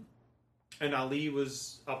 And Ali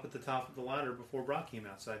was up at the top of the ladder before Brock came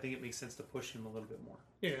out, so I think it makes sense to push him a little bit more.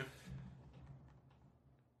 Yeah.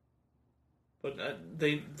 But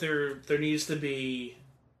there needs to be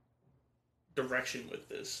direction with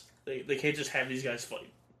this. They can't just have these guys fight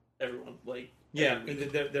everyone.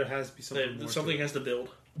 There has to be something more. Something has to build.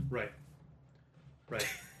 Right. I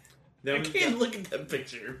can't look at that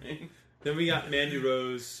picture. Then we got Mandy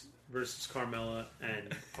Rose versus Carmella,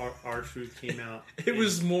 and R-Truth came out. It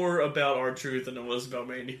was more about R-Truth than it was about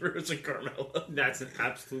Mandy Rose and Carmella. That's an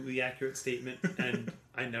absolutely accurate statement, and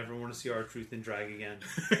I never want to see R-Truth in drag again.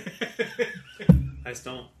 I just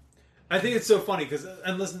don't. I think it's so funny, because,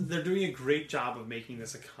 and listen, they're doing a great job of making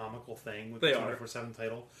this a comical thing with the 24/7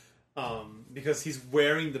 title, because he's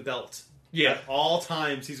wearing the belt. Yeah. At all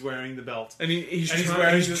times, he's wearing the belt, and he's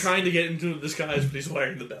trying to get into the disguise, but he's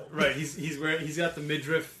wearing the belt. Right. He's got the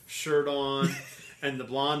midriff shirt on, and the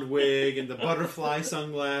blonde wig, and the butterfly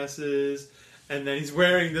sunglasses, and then he's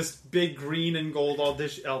wearing this big green and gold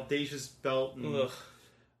audacious belt. And,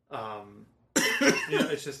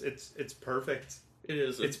 it's perfect. It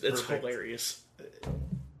is. It's hilarious.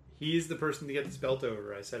 He's the person to get this belt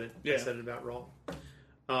over. I said it. Yeah. I said it about Raw.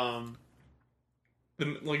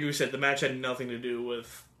 Like you said, the match had nothing to do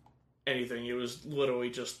with anything. It was literally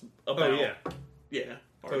just about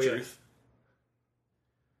R-Truth.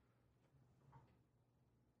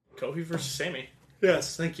 Kofi versus Sammy.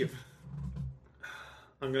 Yes, thank you.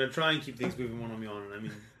 I'm gonna try and keep things moving one on me on. I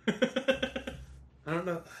mean, I don't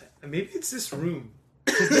know. Maybe it's this room.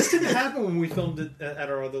 This didn't happen when we filmed it at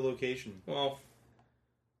our other location. Well,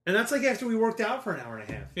 and that's like after we worked out for an hour and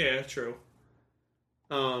a half. Yeah, true.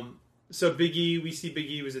 So Big E, we see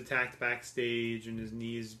Big E was attacked backstage, and his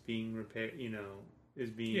knee is being repaired. Is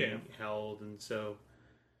being held, and so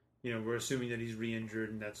we're assuming that he's re-injured,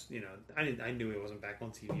 and that's I knew he wasn't back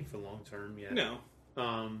on TV for long term yet. No.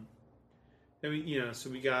 So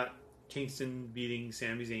we got Kingston beating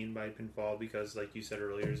Sami Zayn by pinfall because, like you said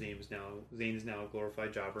earlier, Zayn is now a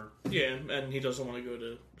glorified jobber. Yeah, and he doesn't want to go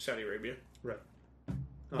to Saudi Arabia. Right.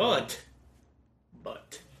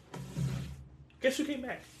 But guess who came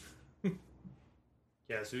back?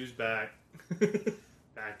 Guess who's back?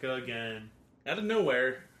 Back again. Out of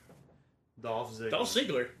nowhere. Dolph Ziggler. Dolph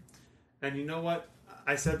Ziggler. And you know what?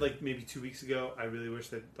 I said maybe 2 weeks ago, I really wish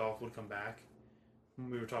that Dolph would come back. When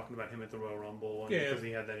we were talking about him at the Royal Rumble. And because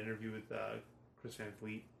he had that interview with Chris Van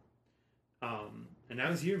Fleet. And now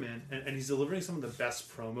he's here, man. And he's delivering some of the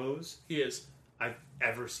best promos he is. I've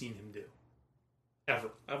ever seen him do. Ever.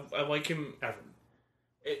 I like him. Ever.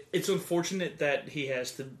 It's unfortunate that he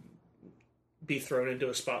has to be thrown into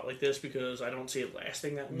a spot like this because I don't see it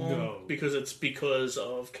lasting that long. No. Because it's because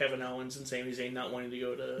of Kevin Owens and Sami Zayn not wanting to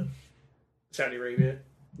go to Saudi Arabia.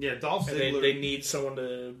 Yeah, Dolph Ziggler. They need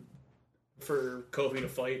someone for Kofi to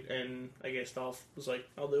fight, and I guess Dolph was like,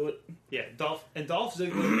 I'll do it. Yeah, Dolph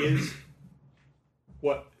Ziggler is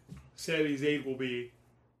what Sami Zayn will be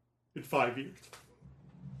in 5 years.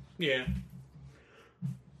 Yeah.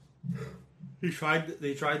 They tried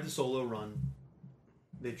the solo run.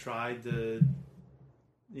 They tried to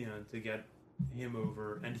get him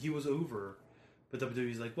over, and he was over. But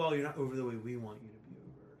WWE's like, well, you're not over the way we want you to be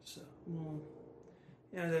over. So,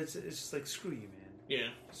 it's just like, screw you, man. Yeah.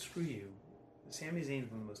 Screw you. Sami Zayn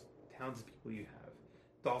is one of the most talented people you have.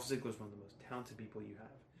 Dolph Ziggler is one of the most talented people you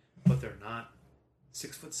have. But they're not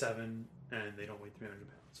 6'7", and they don't weigh 300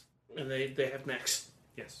 pounds. And they have necks.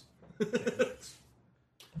 Yes. They have necks.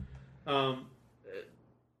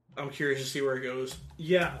 I'm curious to see where it goes.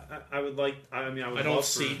 Yeah, I would like. I don't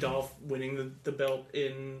see Dolph winning the belt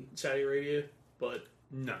in Saudi Arabia, but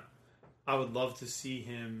no, I would love to see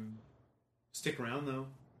him stick around though.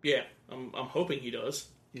 Yeah, I'm hoping he does.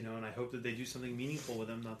 And I hope that they do something meaningful with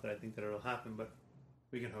him. Not that I think that it'll happen, but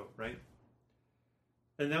we can hope, right?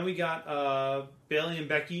 And then we got Bayley and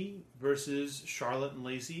Becky versus Charlotte and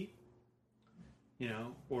Lacey.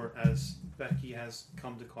 or as Becky has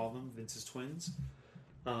come to call them, Vince's twins.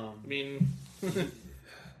 I mean,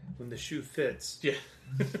 when the shoe fits. Yeah.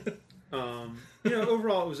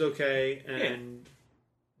 Overall it was okay, and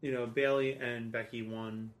Bayley and Becky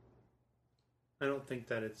won. I don't think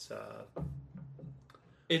that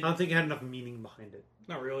I don't think it had enough meaning behind it.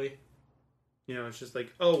 Not really. It's just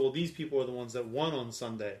like, oh well, these people are the ones that won on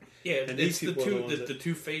Sunday. Yeah, and it's the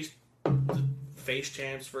two face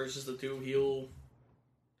champs versus the two heel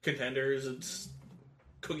contenders. It's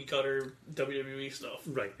cookie cutter WWE stuff,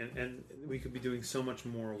 right? And we could be doing so much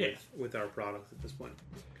more with our product at this point.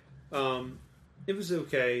 It was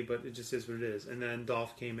okay, but it just is what it is. And then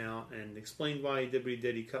Dolph came out and explained why he did what he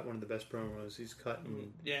did. He cut one of the best promos he's cut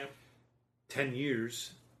in 10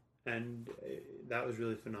 years, and that was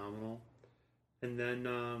really phenomenal. And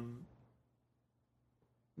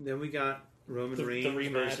then we got Roman Reigns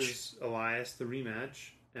versus Elias, the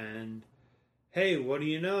rematch. And hey, what do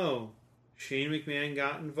you know? Shane McMahon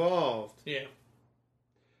got involved. Yeah.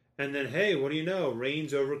 And then hey, what do you know?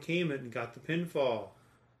 Reigns overcame it and got the pinfall.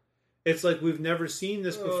 It's like we've never seen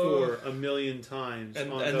this before a million times on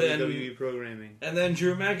WWE programming. And then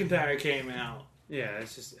Drew McIntyre came out. Yeah,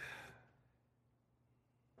 it's just...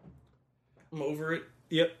 I'm over it.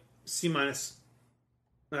 Yep. C-.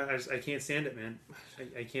 I can't stand it, man.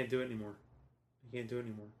 I can't do it anymore.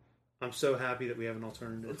 I'm so happy that we have an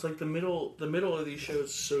alternative. It's like the middle of these shows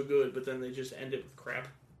is so good, but then they just end it with crap.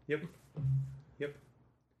 Yep.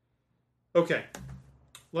 Okay.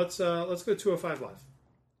 Let's go 205 Live.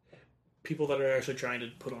 People that are actually trying to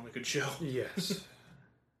put on a good show. Yes.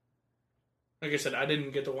 Like I said, I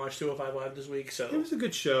didn't get to watch 205 Live this week, so... It was a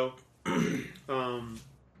good show.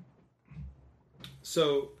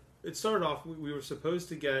 So, it started off, we were supposed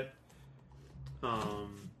to get...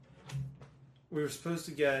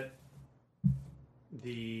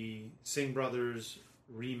 the Singh Brothers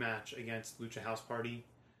rematch against Lucha House Party,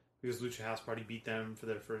 because Lucha House Party beat them for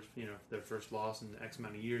their first loss in X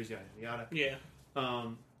amount of years, yada yada. Yeah.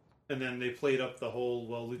 And then they played up the whole,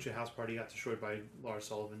 Lucha House Party got destroyed by Lars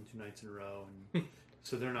Sullivan 2 nights in a row, and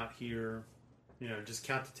so they're not here. Just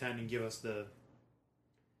count to 10 and give us the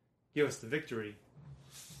victory.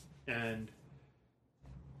 And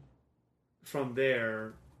from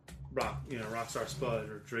there, Rockstar Spud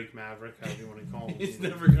or Drake Maverick, however you want to call him. He's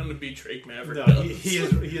never going to be Drake Maverick. No, he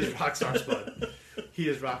is Rockstar Spud. He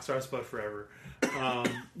is Rockstar Spud forever.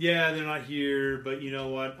 Yeah, they're not here, but you know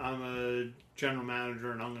what? I'm a general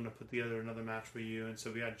manager, and I'm going to put together another match for you. And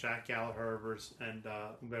so we had Jack Gallagher versus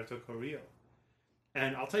Humberto Carrillo.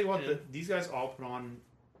 And I'll tell you what, these guys all put on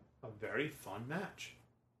a very fun match.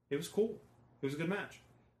 It was cool. It was a good match.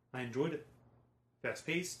 I enjoyed it. Fast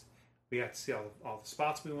paced. We got to see all the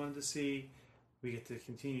spots we wanted to see. We get to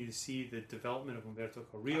continue to see the development of Humberto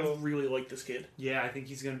Carrillo. I really like this kid. Yeah, I think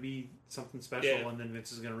he's going to be something special, and then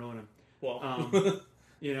Vince is going to ruin him. Well,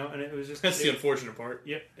 and it was just... That's the unfortunate part.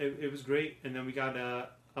 Yep, it was great. And then we got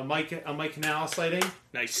a Mike Canal sighting.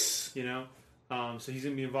 Nice. So he's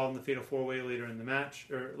going to be involved in the Fatal 4-Way later in the match,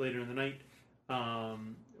 or later in the night,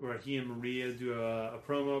 where he and Maria do a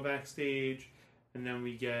promo backstage. And then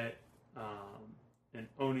we get an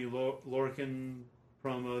Oni Lorcan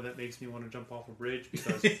promo that makes me want to jump off a bridge,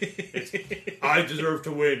 because it's, I deserve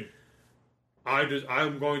to win.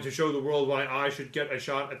 I'm going to show the world why I should get a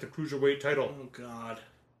shot at the Cruiserweight title. Oh, God.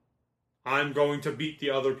 I'm going to beat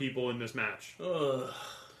the other people in this match. Ugh.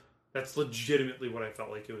 That's legitimately what I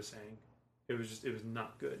felt like it was saying. It was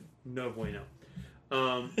not good. No bueno.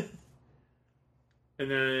 And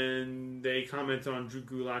then they comment on Drew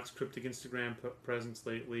Gulak's cryptic Instagram presence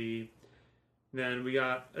lately. Then we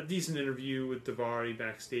got a decent interview with Daivari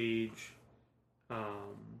backstage.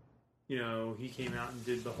 He came out and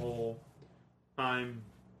did the whole, I'm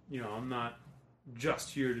not just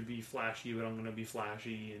here to be flashy, but I'm going to be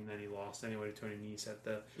flashy. And then he lost anyway to Tony Nese at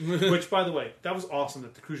the... Which, by the way, that was awesome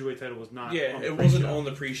that the Cruiserweight title was not on the it wasn't on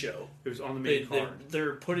the pre-show. It was on the main card.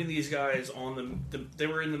 They're putting these guys on they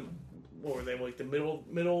were in the... What were they, like the middle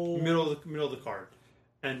of the card.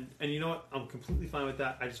 And you know what? I'm completely fine with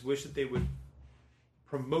that. I just wish that they would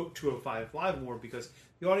promote 205 Live more, because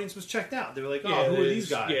the audience was checked out. They were like, who are these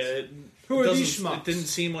guys? Yeah, who are these schmucks? It didn't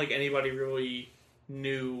seem like anybody really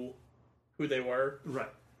knew who they were. Right.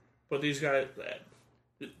 But these guys,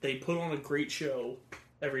 they put on a great show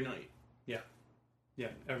every night. Yeah,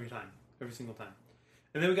 every time. Every single time.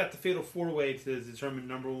 And then we got the Fatal 4-Way to determine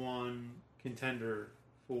number one contender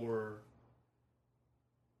for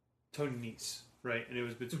Tony Nese, right? And it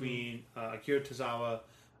was between Akira Tozawa,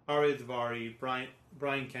 Arya Daivari,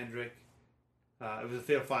 Brian Kendrick. It was a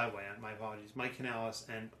Fatal 5-Way, my apologies. Mike Canales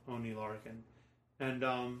and Oni Larkin. And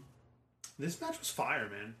This match was fire,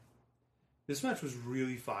 man. This match was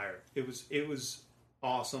really fire. It was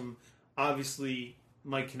awesome. Obviously,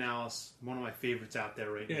 Mike Canales, one of my favorites out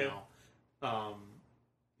there right now.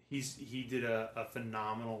 He did a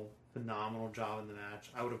phenomenal job in the match.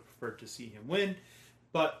 I would have preferred to see him win,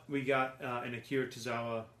 but we got an Akira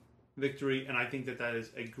Tozawa victory, and I think that is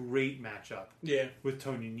a great matchup. With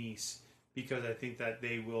Tony Nese, because I think that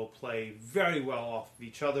they will play very well off of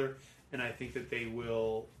each other, and I think that they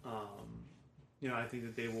will,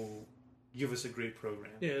 give us a great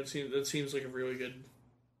program. Yeah, that seems like a really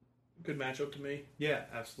good matchup to me. Yeah,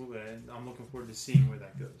 absolutely. And I'm looking forward to seeing where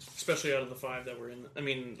that goes. Especially out of the 5 that we're in. I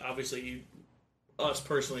mean, obviously, us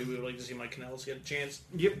personally, we would like to see Mike Canales get a chance.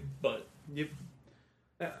 Yep. But... Yep.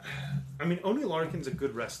 I mean, Oney Larkin's a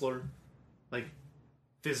good wrestler. Like,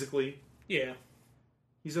 physically. Yeah.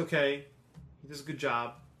 He's okay. He does a good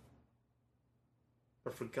job.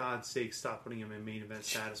 But for God's sake, stop putting him in main event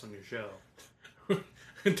status on your show.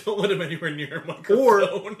 Don't let him anywhere near a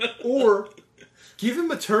microphone. Or give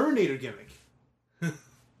him a Terminator gimmick.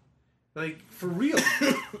 Like, for real.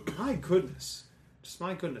 My goodness. Just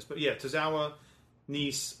my goodness. But yeah, Tozawa,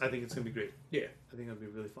 Nese, I think it's going to be great. Yeah. I think it'll be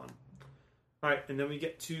really fun. Alright, and then we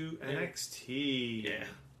get to NXT. Yeah.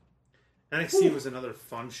 NXT was another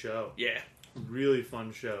fun show. Yeah. Really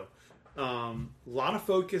fun show. A lot of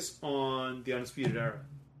focus on the Undisputed Era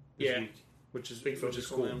this week, which is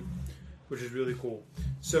cool. Which is really cool.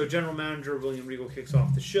 So, General Manager William Regal kicks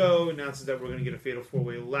off the show, announces that we're going to get a Fatal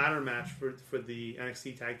 4-Way ladder match for the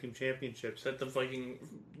NXT Tag Team Championships. That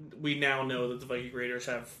we now know that the Viking Raiders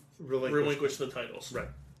have relinquished the titles. Right.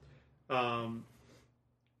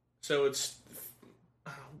 So it's,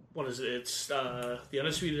 what is it? It's the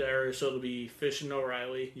Undisputed Era, so it'll be Fish and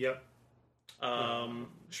O'Reilly. Yep.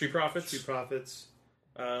 Street Profits.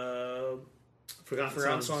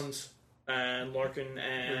 Forgotten Sons. And Larkin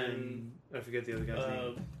and I forget the other guy's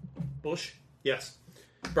name. Bush? Yes.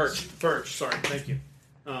 Birch, sorry. Thank you.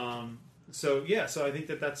 So I think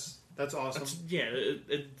that's awesome.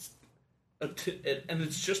 And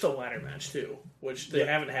it's just a ladder match too, which they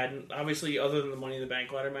haven't had. Obviously, other than the Money in the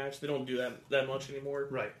Bank ladder match, they don't do that much anymore.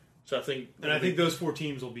 Right. So I think, those 4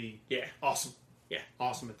 teams will be awesome. Yeah,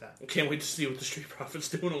 awesome at that. I can't wait to see what the Street Profits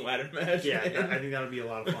do in a ladder match. Yeah, I think that'll be a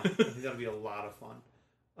lot of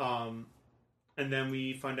fun. And then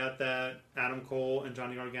we find out that Adam Cole and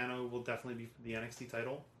Johnny Gargano will definitely be for the NXT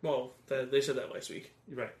title. Well, they said that last week.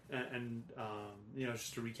 Right. And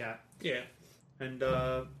just to recap. Yeah. And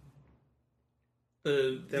the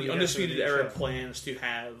Undisputed Era plans to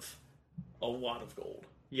have a lot of gold.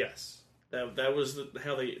 Yes. That was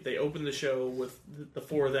how they opened the show with the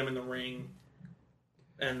 4 of them in the ring.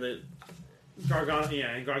 And Gargano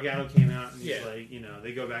came out and he's like,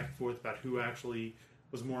 they go back and forth about who actually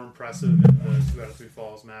was more impressive in the 2 out of 3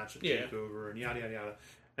 falls match at TakeOver and yada yada yada.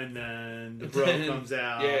 And then the Bro comes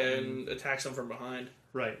out and attacks them from behind.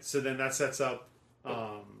 Right. So then that sets up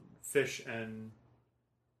Fish and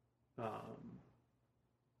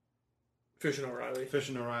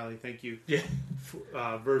O'Reilly, thank you. Yeah.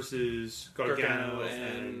 Versus Gargano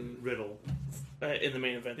and Riddle in the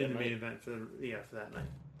main event. For that night.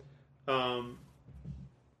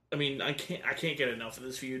 I mean, I can't get enough of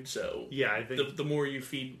this feud. So yeah, I think the more you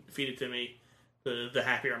feed it to me, the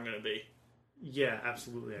happier I'm going to be. Yeah,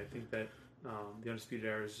 absolutely. I think that the Undisputed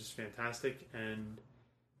Era is just fantastic, and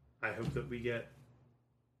I hope that we get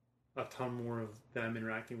a ton more of them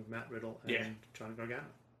interacting with Matt Riddle and Johnny Gargano.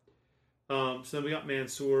 So then we got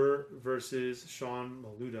Mansoor versus Sean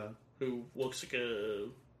Maluda, who looks like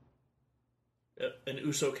an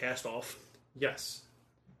Uso cast-off. Yes.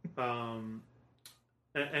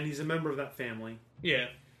 And he's a member of that family. Yeah.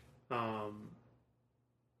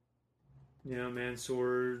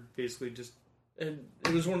 Mansoor basically just... And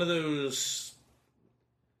it was one of those...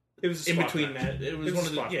 It was in between matches. It was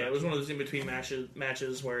one of those in between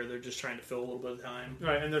matches where they're just trying to fill a little bit of time.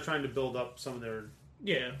 Right, and they're trying to build up some of their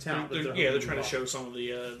talent. They're trying to show some of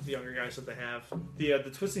the younger guys that they have.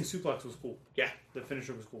 The twisting suplex was cool. Yeah, the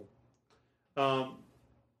finisher was cool.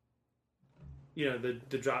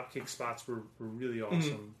 The drop kick spots were really awesome.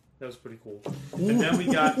 Mm-hmm. That was pretty cool. And then we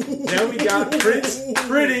got Prince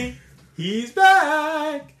Pretty. He's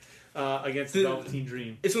back against the Velveteen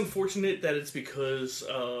Dream. It's unfortunate that it's because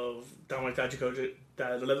of Dominik Dijakovic.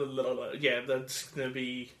 Yeah, that's gonna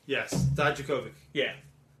be Dijakovic. Yeah,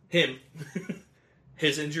 him.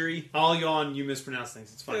 His injury. I'll yawn. You mispronounce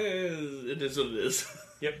things. It's fine. It is what it is.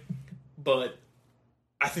 Yep. But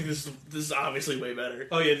I think this is obviously way better.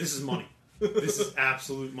 Oh yeah, this is money. This is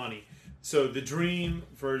absolute money. So the Dream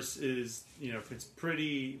versus Prince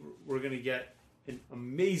Pretty. We're gonna get an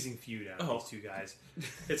amazing feud out of these two guys.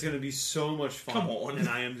 It's going to be so much fun. Come on. And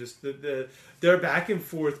I am just... they're back and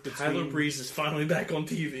forth between... Tyler Breeze is finally back on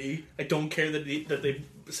TV. I don't care that they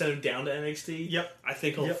sent him down to NXT. Yep. I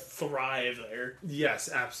think he'll thrive there. Yes,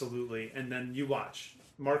 absolutely. And then you watch.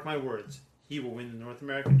 Mark my words. He will win the North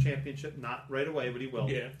American Championship. Not right away, but he will.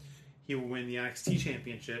 Yeah. He will win the NXT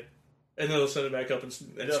Championship. And then they'll send it back up and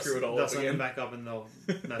screw it all up again. They'll send him back up and they'll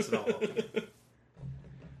mess it all up.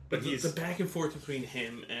 But the back and forth between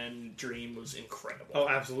him and Dream was incredible. Oh,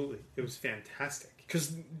 absolutely. It was fantastic.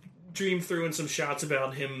 Because Dream threw in some shots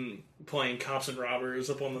about him playing cops and robbers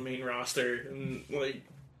up on the main roster. And, like...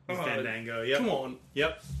 Fandango, yep. Come on.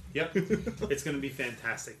 Yep. It's going to be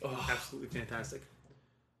fantastic. Absolutely fantastic.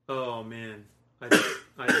 Oh, man. I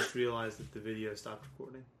just realized that the video stopped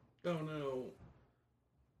recording. Oh, no.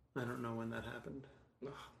 I don't know when that happened. Oh,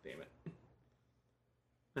 damn it.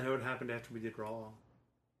 I know it happened after we did Raw.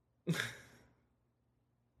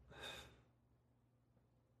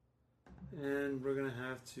 And we're going to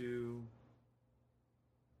have to